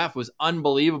Joseph was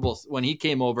unbelievable when he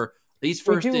came over. He's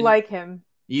first. We do like him.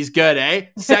 He's good, eh?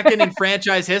 Second in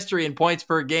franchise history in points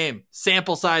per game.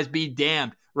 Sample size be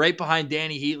damned. Right behind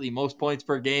Danny Heatley, most points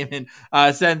per game in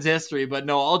Sens history. But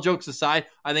no, all jokes aside,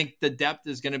 I think the depth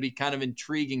is going to be kind of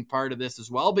intriguing part of this as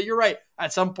well. But you're right.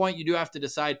 At some point, you do have to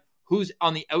decide who's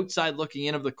on the outside looking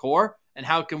in of the core and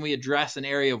how can we address an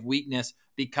area of weakness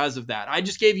because of that. I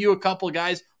just gave you a couple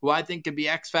guys who I think could be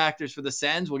X factors for the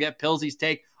Sens. We'll get Pilsy's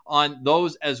take on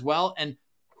those as well. And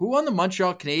who on the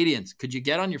Montreal Canadiens could you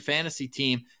get on your fantasy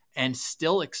team and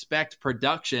still expect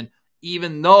production,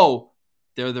 even though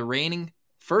they're the reigning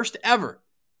first ever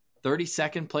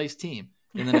 32nd place team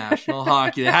in the National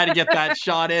Hockey? They had to get that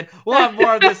shot in. We'll have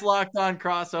more of this Locked On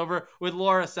crossover with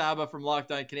Laura Saba from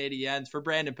Locked On Canadiens. For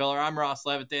Brandon Pillar, I'm Ross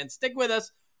Levitan. Stick with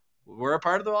us. We're a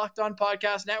part of the Locked On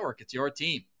Podcast Network. It's your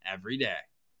team every day.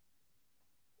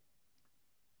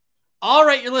 All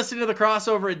right, you're listening to the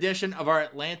crossover edition of our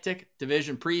Atlantic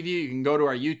Division preview. You can go to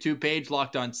our YouTube page,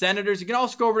 Locked On Senators. You can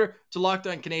also go over to Locked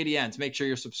On Canadiens. Make sure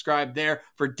you're subscribed there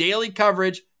for daily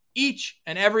coverage each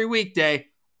and every weekday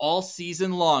all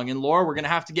season long. And Laura, we're going to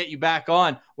have to get you back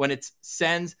on when it's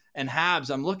Sens and Habs.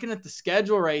 I'm looking at the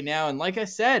schedule right now, and like I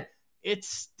said, it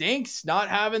stinks not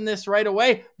having this right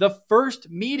away. The first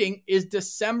meeting is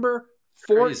December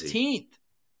 14th. Crazy.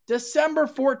 December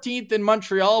 14th in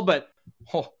Montreal, but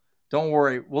don't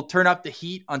worry. We'll turn up the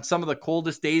heat on some of the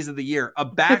coldest days of the year. A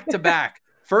back-to-back.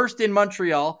 First in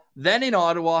Montreal, then in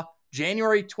Ottawa,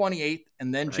 January 28th,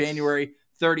 and then January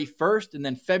 31st, and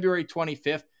then February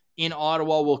 25th in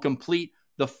Ottawa will complete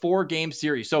the 4-game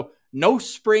series. So no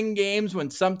spring games when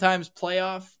sometimes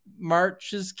playoff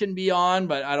marches can be on,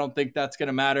 but I don't think that's going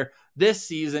to matter this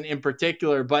season in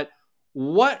particular. But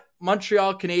what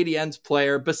Montreal Canadiens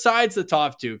player, besides the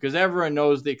top 2, because everyone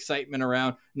knows the excitement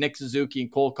around Nick Suzuki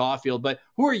and Cole Caulfield, but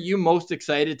who are you most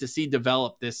excited to see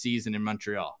develop this season in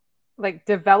Montreal? Like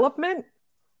development?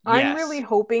 I'm Yes. really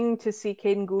hoping to see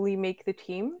Caden Gooley make the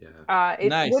team. Yeah. It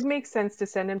Nice. would make sense to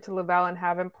send him to Laval and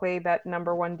have him play that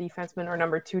number 1 defenseman or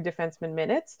number 2 defenseman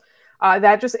minutes.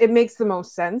 It makes the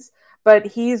most sense. But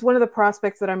he's one of the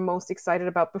prospects that I'm most excited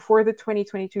about. Before the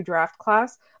 2022 draft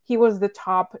class, he was the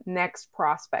top next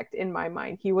prospect in my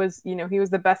mind. He was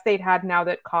the best they'd had now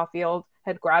that Caulfield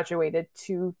had graduated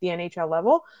to the NHL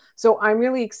level. So I'm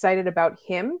really excited about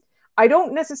him. I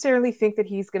don't necessarily think that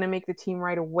he's going to make the team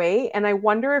right away. And I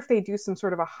wonder if they do some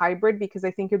sort of a hybrid, because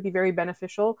I think it would be very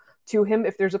beneficial to him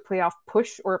if there's a playoff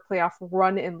push or a playoff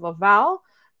run in Laval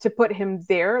to put him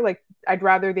there. Like, I'd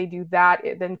rather they do that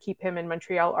than keep him in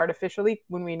Montreal artificially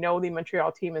when we know the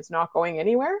Montreal team is not going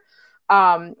anywhere.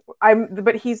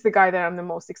 But he's the guy that I'm the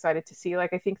most excited to see.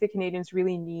 Like, I think the Canadiens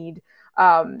really need,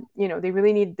 they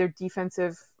really need their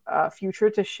defensive future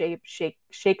to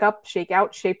shape up.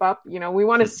 We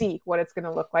want to see what it's going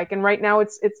to look like. And right now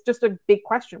it's just a big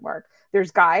question mark.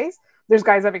 There's guys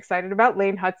I'm excited about,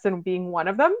 Lane Hudson being one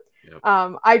of them. Yep.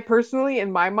 I personally,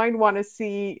 in my mind, want to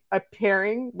see a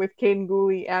pairing with Caden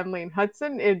Gooley and Lane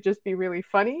Hudson. It'd just be really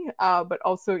funny. But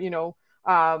also,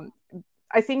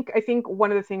 I think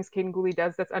one of the things Caden Gooley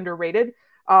does that's underrated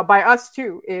by us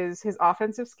too is his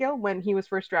offensive skill. When he was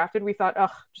first drafted, we thought,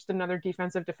 just another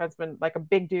defensive defenseman, like a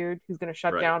big dude who's going to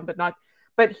shut down,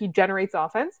 but he generates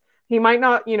offense. He might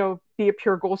not, be a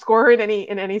pure goal scorer in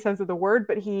any sense of the word,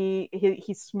 but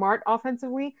he's smart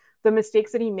offensively. The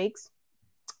mistakes that he makes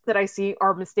that I see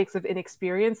are mistakes of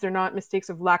inexperience. They're not mistakes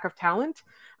of lack of talent.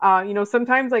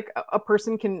 Sometimes like a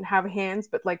person can have hands,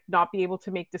 but like not be able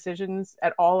to make decisions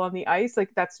at all on the ice.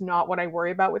 Like that's not what I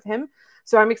worry about with him.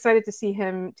 So I'm excited to see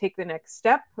him take the next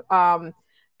step.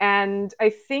 And I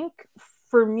think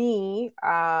for me,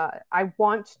 I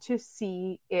want to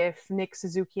see if Nick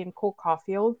Suzuki and Cole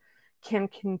Caulfield can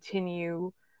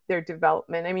continue their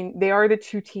development. I mean, they are the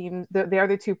two teams, they are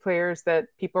the two players that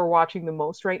people are watching the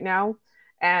most right now.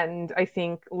 And I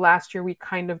think last year we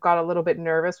kind of got a little bit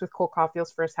nervous with Cole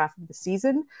Caulfield's first half of the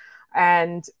season.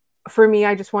 And for me,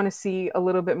 I just want to see a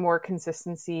little bit more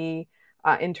consistency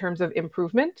in terms of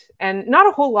improvement, and not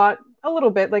a whole lot, a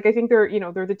little bit. Like I think they're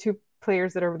the two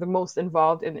players that are the most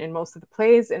involved in most of the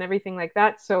plays and everything like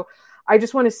that. So I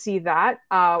just want to see that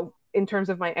in terms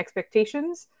of my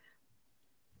expectations.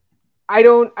 I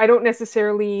don't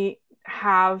necessarily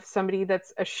have somebody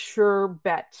that's a sure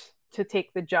bet to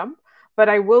take the jump. But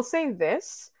I will say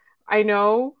this, I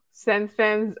know Sens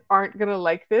fans aren't going to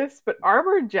like this, but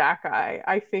Arber Xhekaj,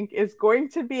 I think, is going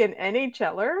to be an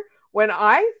NHLer. When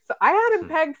I had him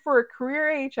pegged for a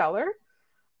career AHLer,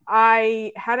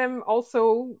 I had him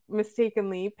also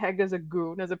mistakenly pegged as a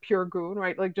goon, as a pure goon,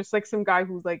 right? Like just like some guy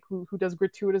who's like who does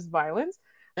gratuitous violence.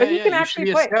 But he can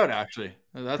actually play. A scout, actually.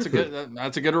 That's a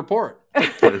good report.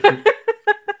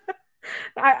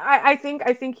 I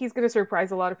think he's going to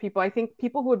surprise a lot of people. I think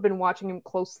people who had been watching him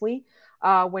closely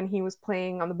when he was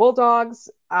playing on the Bulldogs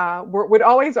would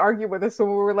always argue with us when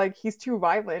we were like, he's too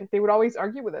violent. They would always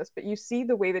argue with us. But you see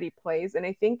the way that he plays, and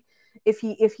I think if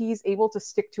he's able to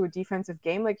stick to a defensive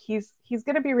game, like he's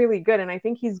going to be really good. And I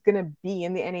think he's going to be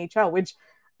in the NHL. Which,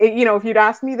 if you'd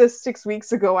asked me this 6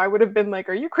 weeks ago, I would have been like,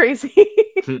 "Are you crazy?"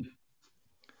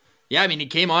 Yeah, I mean, he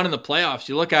came on in the playoffs.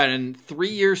 You look at it in 3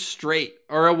 years straight.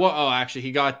 Actually,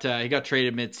 he got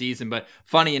traded midseason. But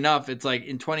funny enough, it's like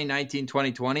in 2019,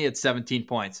 2020, it's 17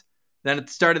 points. Then at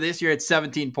the start of this year, it's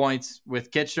 17 points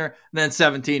with Kitchener, and then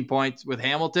 17 points with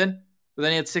Hamilton. But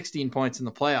then he had 16 points in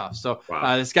the playoffs. So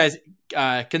wow. This guy's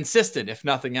consistent, if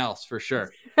nothing else, for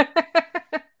sure.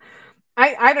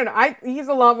 I don't know. He's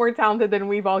a lot more talented than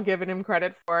we've all given him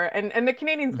credit for. And the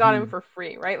Canadians got him for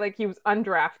free, right? Like he was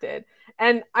undrafted.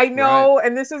 And I know, right.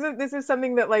 And this is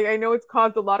something that like I know it's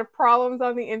caused a lot of problems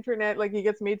on the internet. Like he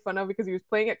gets made fun of because he was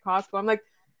playing at Costco. I'm like,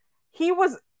 he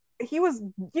was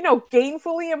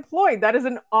gainfully employed. That is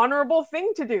an honorable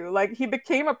thing to do. Like he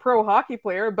became a pro hockey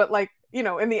player, but like,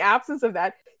 in the absence of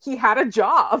that, he had a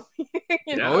job.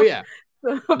 Oh yeah.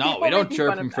 So no, we don't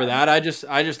chirp him for that. I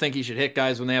just think he should hit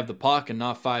guys when they have the puck and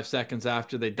not 5 seconds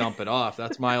after they dump it off.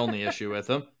 That's my only issue with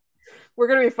him. We're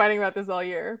going to be fighting about this all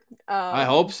year. I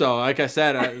hope so. Like I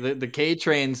said, the K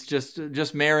train's just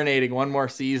marinating one more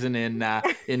season in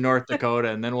North Dakota,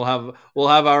 and then we'll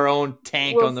have our own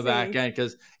tank on the back end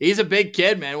because he's a big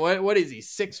kid, man. What is he?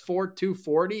 6'4",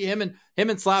 240. Him and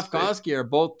Slafkovsky are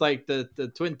both like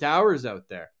the Twin Towers out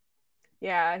there.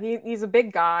 Yeah, he's a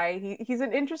big guy. He's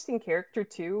an interesting character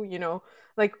too.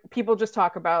 Like people just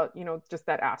talk about, just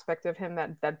that aspect of him,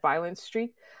 that violent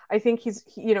streak. I think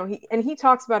he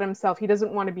talks about himself. He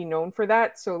doesn't want to be known for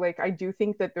that. So like, I do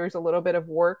think that there's a little bit of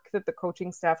work that the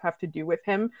coaching staff have to do with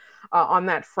him on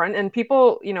that front. And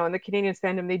people, in the Canadiens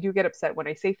fandom, they do get upset when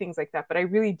I say things like that. But I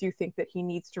really do think that he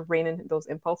needs to rein in those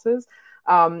impulses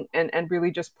and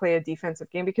really just play a defensive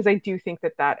game, because I do think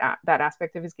that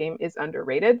aspect of his game is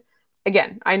underrated.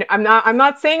 Again, I'm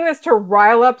not saying this to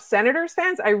rile up Senators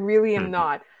fans. I really am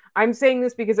not. I'm saying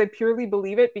this because I purely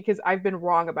believe it, because I've been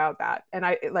wrong about that, and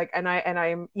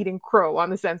I'm eating crow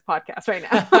on the Sens podcast right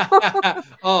now.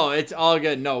 Oh, it's all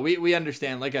good. No, we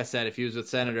understand. Like I said, if he was with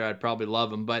Senator, I'd probably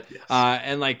love him. But yes.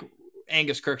 And like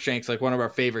Angus Crookshank's like one of our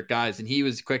favorite guys, and he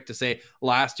was quick to say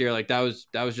last year like that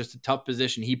was just a tough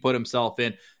position he put himself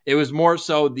in. It was more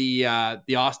so the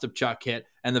Ostapchuk hit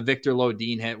and the Victor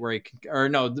Lodin hit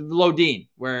the Lodin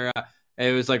where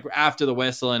it was like after the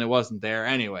whistle and it wasn't there.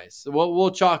 Anyways, so we'll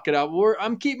chalk it up.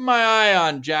 I'm keeping my eye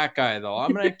on Xhekaj though.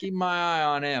 I'm gonna keep my eye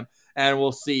on him, and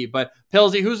we'll see. But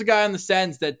Pilsy, who's the guy on the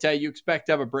Sens that you expect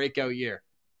to have a breakout year?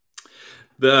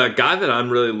 The guy that I'm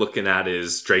really looking at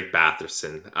is Drake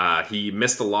Batherson. He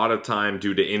missed a lot of time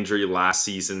due to injury last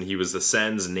season. He was the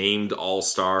Sens named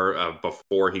All-Star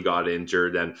before he got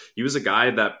injured. And he was a guy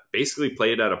that basically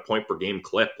played at a point-per-game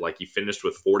clip. Like he finished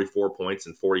with 44 points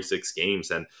in 46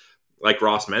 games. And like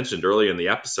Ross mentioned earlier in the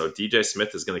episode, DJ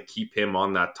Smith is going to keep him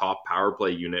on that top power play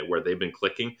unit where they've been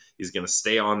clicking. He's going to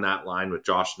stay on that line with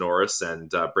Josh Norris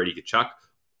and Brady Tkachuk.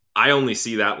 I only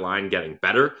see that line getting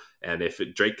better. And if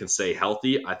Drake can stay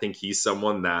healthy, I think he's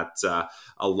someone that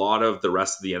a lot of the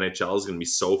rest of the NHL is going to be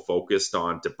so focused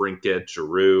on DeBrincat,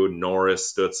 Giroux,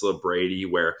 Norris, Stützle, Brady,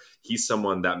 where he's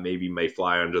someone that maybe may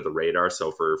fly under the radar.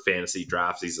 So for fantasy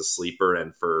drafts, he's a sleeper.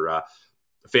 And for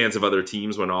fans of other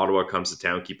teams, when Ottawa comes to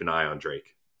town, keep an eye on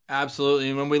Drake. Absolutely.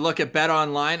 And when we look at Bet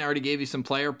Online, I already gave you some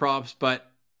player props,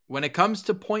 but when it comes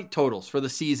to point totals for the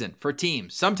season, for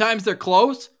teams, sometimes they're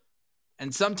close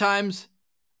and sometimes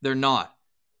they're not.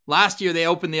 Last year, they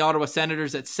opened the Ottawa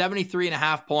Senators at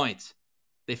 73.5 points.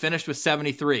 They finished with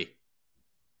 73.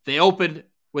 They opened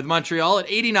with Montreal at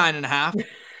 89.5,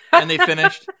 and they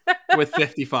finished with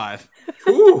 55.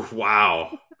 Ooh,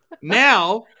 wow.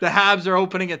 Now, the Habs are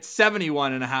opening at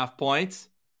 71.5 points.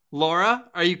 Laura,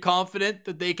 are you confident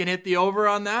that they can hit the over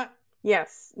on that?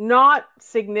 Yes, not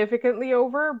significantly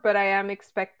over, but I am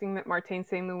expecting that Martin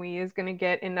St. Louis is going to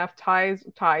get enough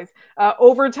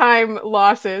overtime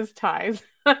losses,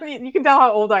 I mean, you can tell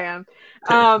how old I am,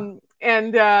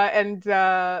 and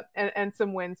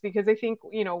some wins, because I think,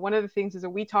 one of the things is that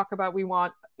we talk about, we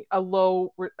want a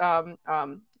low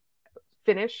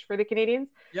finish for the Canadiens.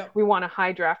 Yep. We want a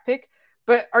high draft pick.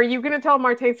 But are you going to tell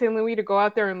Martin St. Louis to go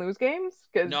out there and lose games?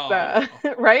 No.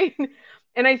 Right?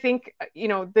 And I think,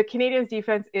 the Canadiens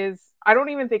defense is, I don't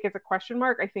even think it's a question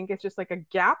mark. I think it's just like a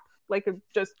gap, like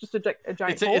just a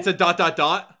giant hole. It's a ...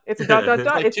 It's a ...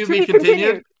 Like It's to be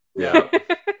continued. Yeah.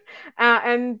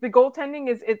 And the goaltending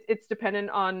is it's dependent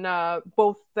on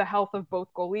both the health of both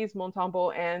goalies,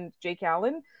 Montembeault and Jake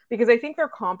Allen, because I think they're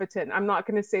competent. I'm not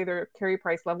going to say they're Carey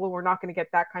Price level. We're not going to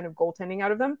get that kind of goaltending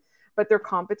out of them, but they're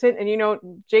competent.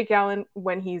 And Jake Allen,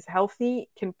 when he's healthy,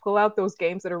 can pull out those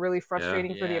games that are really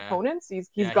frustrating for the opponents. He's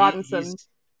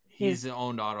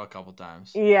owned Ottawa a couple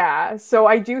times. Yeah, so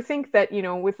I do think that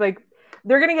with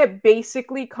they're going to get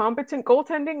basically competent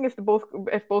goaltending if both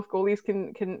goalies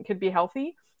can be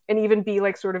healthy and even be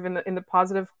sort of in the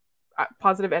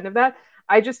positive end of that.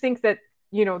 I just think that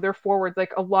their forwards,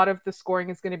 a lot of the scoring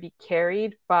is going to be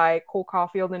carried by Cole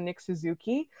Caulfield and Nick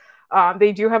Suzuki.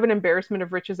 They do have an embarrassment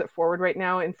of riches at forward right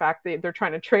now. In fact, they're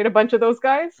trying to trade a bunch of those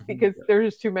guys because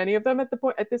there's just too many of them at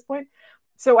this point.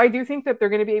 So I do think that they're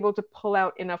going to be able to pull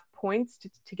out enough points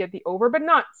to get the over, but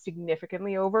not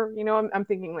significantly over. I'm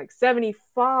thinking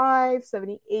 75,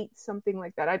 78, something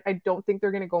like that. I don't think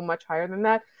they're going to go much higher than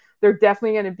that. They're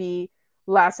definitely going to be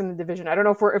last in the division. I don't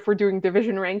know if we're doing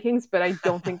division rankings, but I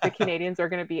don't think the Canadiens are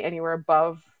going to be anywhere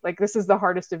above. This is the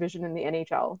hardest division in the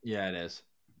NHL. Yeah, it is.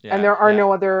 Yeah, and there are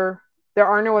no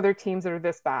other teams that are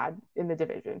this bad in the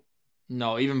division.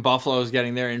 No, even Buffalo is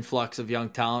getting their influx of young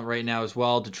talent right now as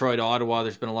well. Detroit, Ottawa,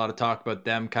 there's been a lot of talk about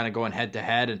them kind of going head to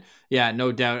head. And yeah,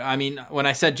 no doubt. I mean, when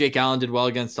I said Jake Allen did well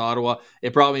against Ottawa,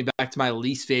 it brought me back to my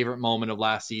least favorite moment of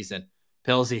last season.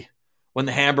 Pilsy, when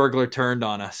the Hamburglar turned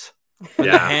on us. The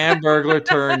Hamburglar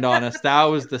turned on us. That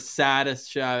was the saddest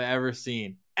show I've ever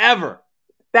seen. Ever.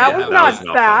 That was not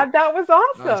sad. That was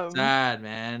awesome. That was sad,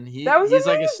 man. He's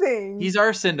amazing. He's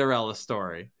our Cinderella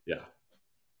story. Yeah.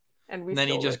 And then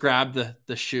he just grabbed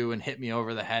the shoe and hit me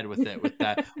over the head with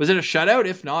that. Was it a shutout?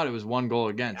 If not, it was one goal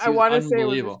against. I want to say it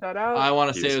was a shutout. I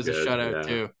want to say it was a shutout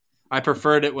too. I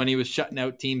preferred it when he was shutting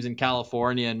out teams in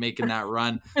California and making that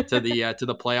run to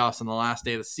the playoffs on the last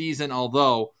day of the season.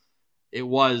 Although it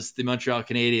was the Montreal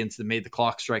Canadiens that made the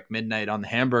clock strike midnight on the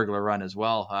Hamburglar run as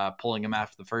well, pulling him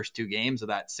after the first two games of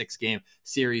that 6-game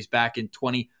series back in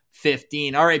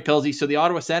 2015. All right, Pilsy. So the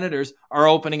Ottawa Senators are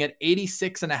opening at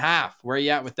 86.5. Where are you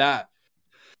at with that?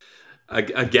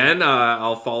 Again,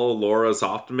 I'll follow Laura's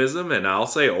optimism and I'll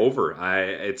say over.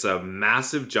 It's a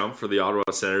massive jump for the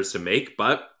Ottawa Senators to make,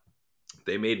 but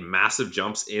they made massive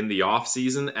jumps in the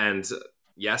offseason. And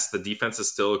yes, the defense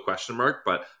is still a question mark,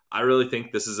 but I really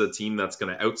think this is a team that's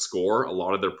going to outscore a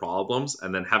lot of their problems.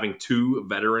 And then having two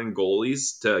veteran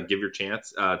goalies to give your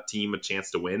team a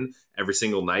chance to win every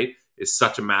single night is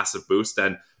such a massive boost.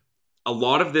 And a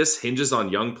lot of this hinges on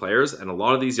young players, and a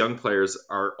lot of these young players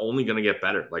are only going to get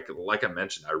better. Like I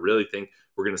mentioned, I really think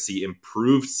we're going to see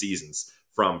improved seasons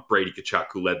from Brady Tkachuk,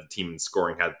 who led the team in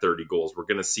scoring, had 30 goals. We're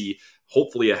going to see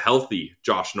hopefully a healthy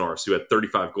Josh Norris, who had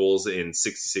 35 goals in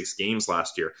 66 games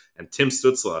last year, and Tim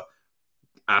Stützle,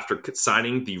 after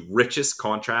signing the richest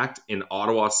contract in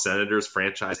Ottawa Senators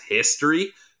franchise history,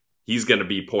 he's going to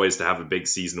be poised to have a big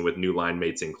season with new line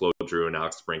mates in Claude Giroux and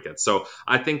Alex DeBrincat. So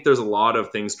I think there's a lot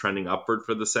of things trending upward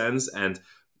for the Sens, and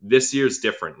this year's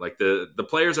different. The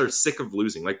players are sick of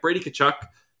losing. Brady Tkachuk,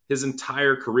 his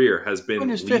entire career has been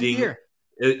leading.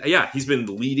 He's been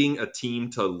leading a team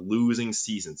to losing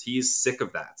seasons. He's sick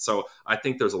of that. So I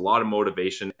think there's a lot of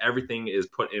motivation. Everything is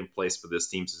put in place for this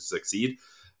team to succeed.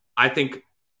 I think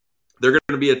they're going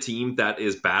to be a team that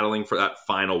is battling for that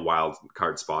final wild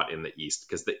card spot in the East,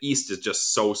 because the East is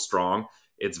just so strong.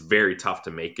 It's very tough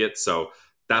to make it. So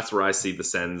that's where I see the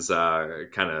Sens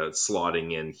kind of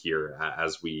slotting in here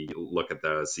as we look at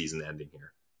the season ending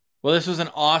here. Well, this was an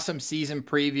awesome season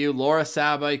preview. Laura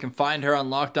Saba, you can find her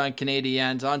on Locked On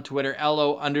Canadiens, on Twitter,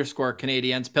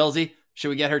 LO_Canadiens. Pilsy, should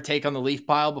we get her take on the Leaf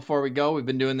pile before we go? We've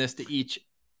been doing this to each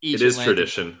It is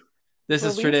tradition. This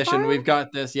is tradition. We've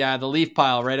got this. Yeah, the Leaf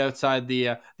pile right outside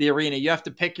the arena. You have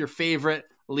to pick your favorite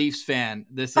Leafs fan.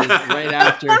 This is right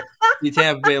after the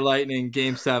Tampa Bay Lightning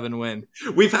Game 7 win.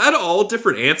 We've had all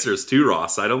different answers too,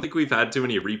 Ross. I don't think we've had too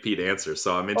many repeat answers,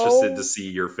 so I'm interested to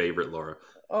see your favorite, Laura.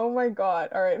 Oh my God.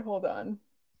 All right, hold on.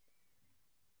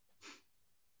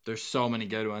 There's so many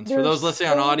good ones. For those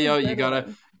listening on audio, you got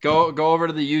to go over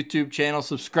to the YouTube channel,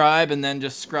 subscribe, and then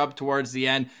just scrub towards the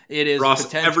end. It is Ross,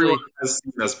 potentially... everyone has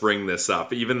seen us bring this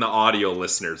up. Even the audio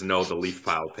listeners know the Leaf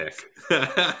pile pick.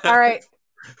 All right.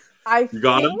 You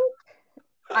got him?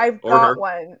 I've got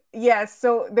one. Yes.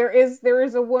 So there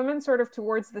is a woman sort of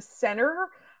towards the center,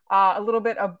 a little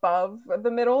bit above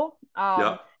the middle.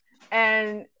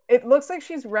 And it looks like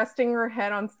she's resting her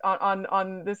head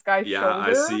on this guy's shoulder. Yeah,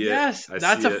 I see it. Yes,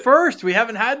 that's a first. We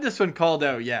haven't had this one called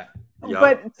out yet. Yep.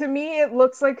 But to me, it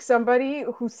looks like somebody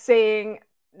who's saying,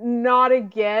 not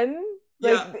again.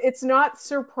 Like, it's not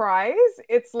surprise.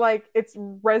 It's like, it's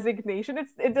resignation.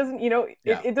 It doesn't,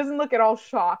 it doesn't look at all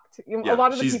shocked. A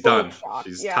lot of the people done. Look shocked.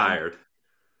 She's tired.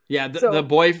 Yeah, the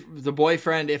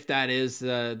boyfriend, if that is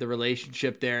the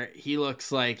relationship there, he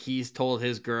looks like he's told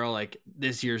his girl, like,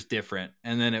 this year's different.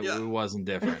 And then it wasn't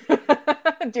different.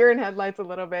 Deer in headlights a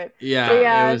little bit.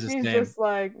 Yeah, it was she's just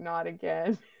like, not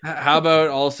again. How about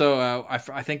also,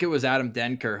 I think it was Adam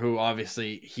Denker, who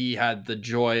obviously he had the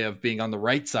joy of being on the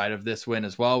right side of this win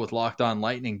as well with Locked On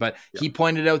Lightning. But he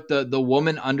pointed out the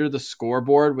woman under the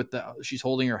scoreboard with she's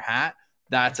holding her hat.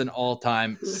 That's an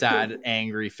all-time sad,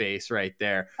 angry face right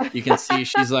there. You can see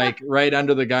she's like right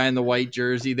under the guy in the white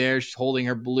jersey there. She's holding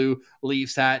her blue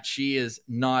Leafs hat. She is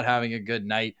not having a good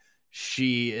night.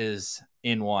 She is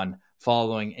in one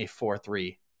following a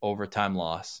 4-3 overtime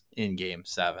loss in Game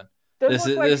 7. This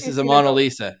is a Mona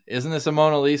Lisa. Isn't this a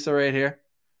Mona Lisa right here?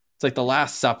 It's like the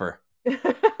Last Supper.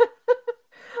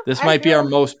 This might be our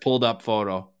most pulled up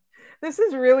photo. This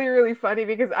is really, really funny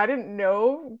because I didn't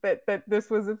know that this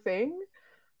was a thing.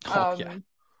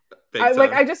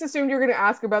 I just assumed you were going to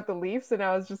ask about the Leafs, and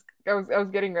I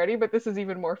was getting ready, but this is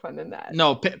even more fun than that.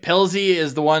 No, Pilsy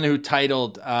is the one who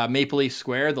titled Maple Leaf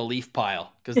Square the Leaf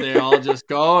Pile, because they all just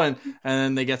go and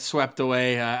then they get swept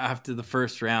away after the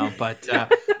first round. But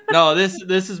no,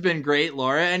 this has been great,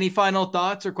 Laura. Any final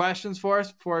thoughts or questions for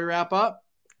us before we wrap up?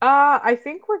 I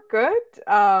think we're good.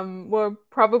 We'll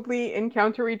probably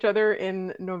encounter each other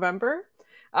in November.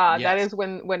 Yes. That is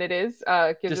when it is.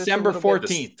 December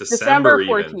 14th. December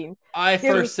 14th. I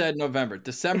first said November.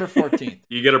 December 14th.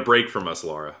 You get a break from us,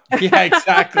 Laura. Yeah,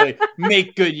 exactly.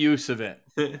 Make good use of it.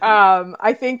 I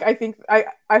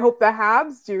hope the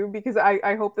Habs do, because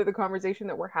I hope that the conversation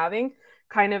that we're having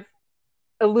kind of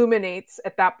illuminates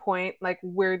at that point, like,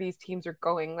 where these teams are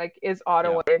going. Like, is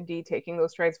Ottawa indeed taking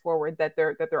those strides forward that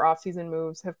their offseason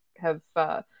moves have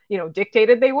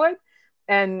dictated they would?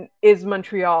 And is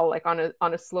Montreal like on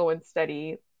a slow and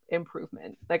steady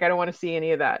improvement? Like, I don't want to see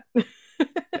any of that.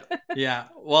 Yeah.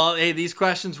 Well, hey, these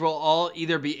questions will all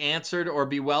either be answered or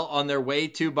be well on their way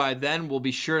to by then. We'll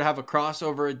be sure to have a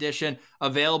crossover edition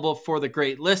available for the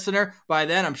great listener. By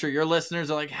then, I'm sure your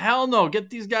listeners are like, hell no, get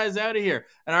these guys out of here.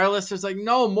 And our listeners are like,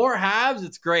 no, more Habs.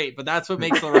 It's great. But that's what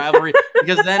makes the rivalry,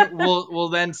 because then we'll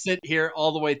then sit here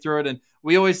all the way through it. And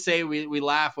we always say we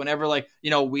laugh whenever, like,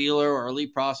 Wheeler or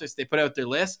Elite Prospects, they put out their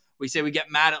list. We say we get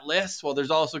mad at lists. Well,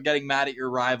 there's also getting mad at your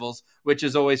rivals, which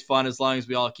is always fun as long as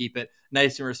we all keep it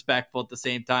nice and respectful at the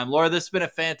same time. Laura, this has been a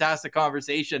fantastic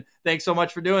conversation. Thanks so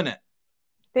much for doing it.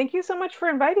 Thank you so much for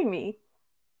inviting me.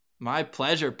 My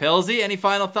pleasure. Pilsy, any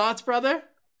final thoughts, brother?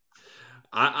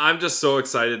 I'm just so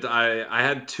excited. I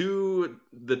had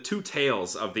the two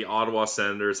tales of the Ottawa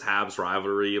Senators Habs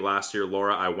rivalry last year,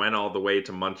 Laura. I went all the way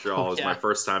to Montreal. It was my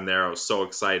first time there. I was so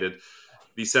excited.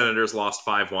 The Senators lost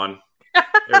 5-1.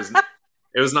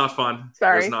 It was not fun.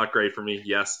 Sorry. It was not great for me.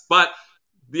 Yes. But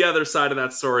the other side of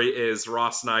that story is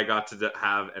Ross and I got to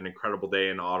have an incredible day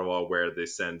in Ottawa where the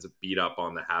Sens beat up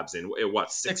on the Habs in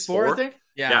 6-4, I think?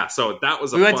 Yeah. So that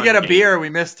was we went to get a beer. We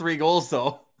missed 3 goals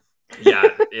though. Yeah,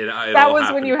 that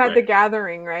was when you had the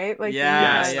gathering, right? Like,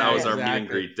 yes, that was our meet and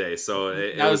greet day. So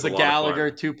that was the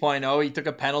Gallagher 2.0. He took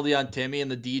a penalty on Timmy,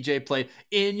 and the DJ played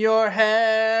 "In Your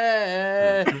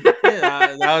Head."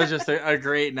 That was just a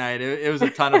great night. It was a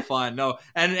ton of fun. No,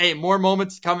 and hey, more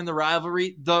moments to come in the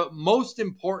rivalry. The most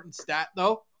important stat,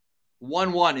 though,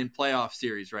 1-1 in playoff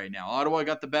series right now. Ottawa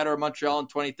got the better of Montreal in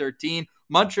 2013.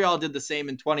 Montreal did the same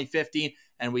in 2015.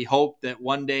 And we hope that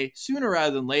one day, sooner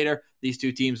rather than later, these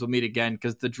two teams will meet again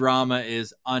because the drama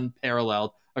is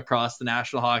unparalleled across the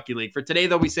National Hockey League. For today,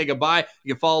 though, we say goodbye.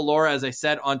 You can follow Laura, as I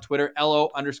said, on Twitter,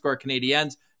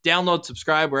 LO_Canadiens. Download,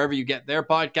 subscribe wherever you get their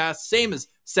podcasts. Same as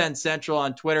Send Central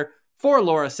on Twitter. For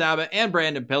Laura Saba and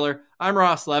Brandon Pillar, I'm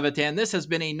Ross Levitan. This has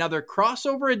been another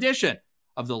crossover edition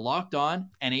of the Locked On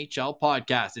NHL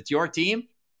podcast. It's your team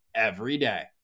every day.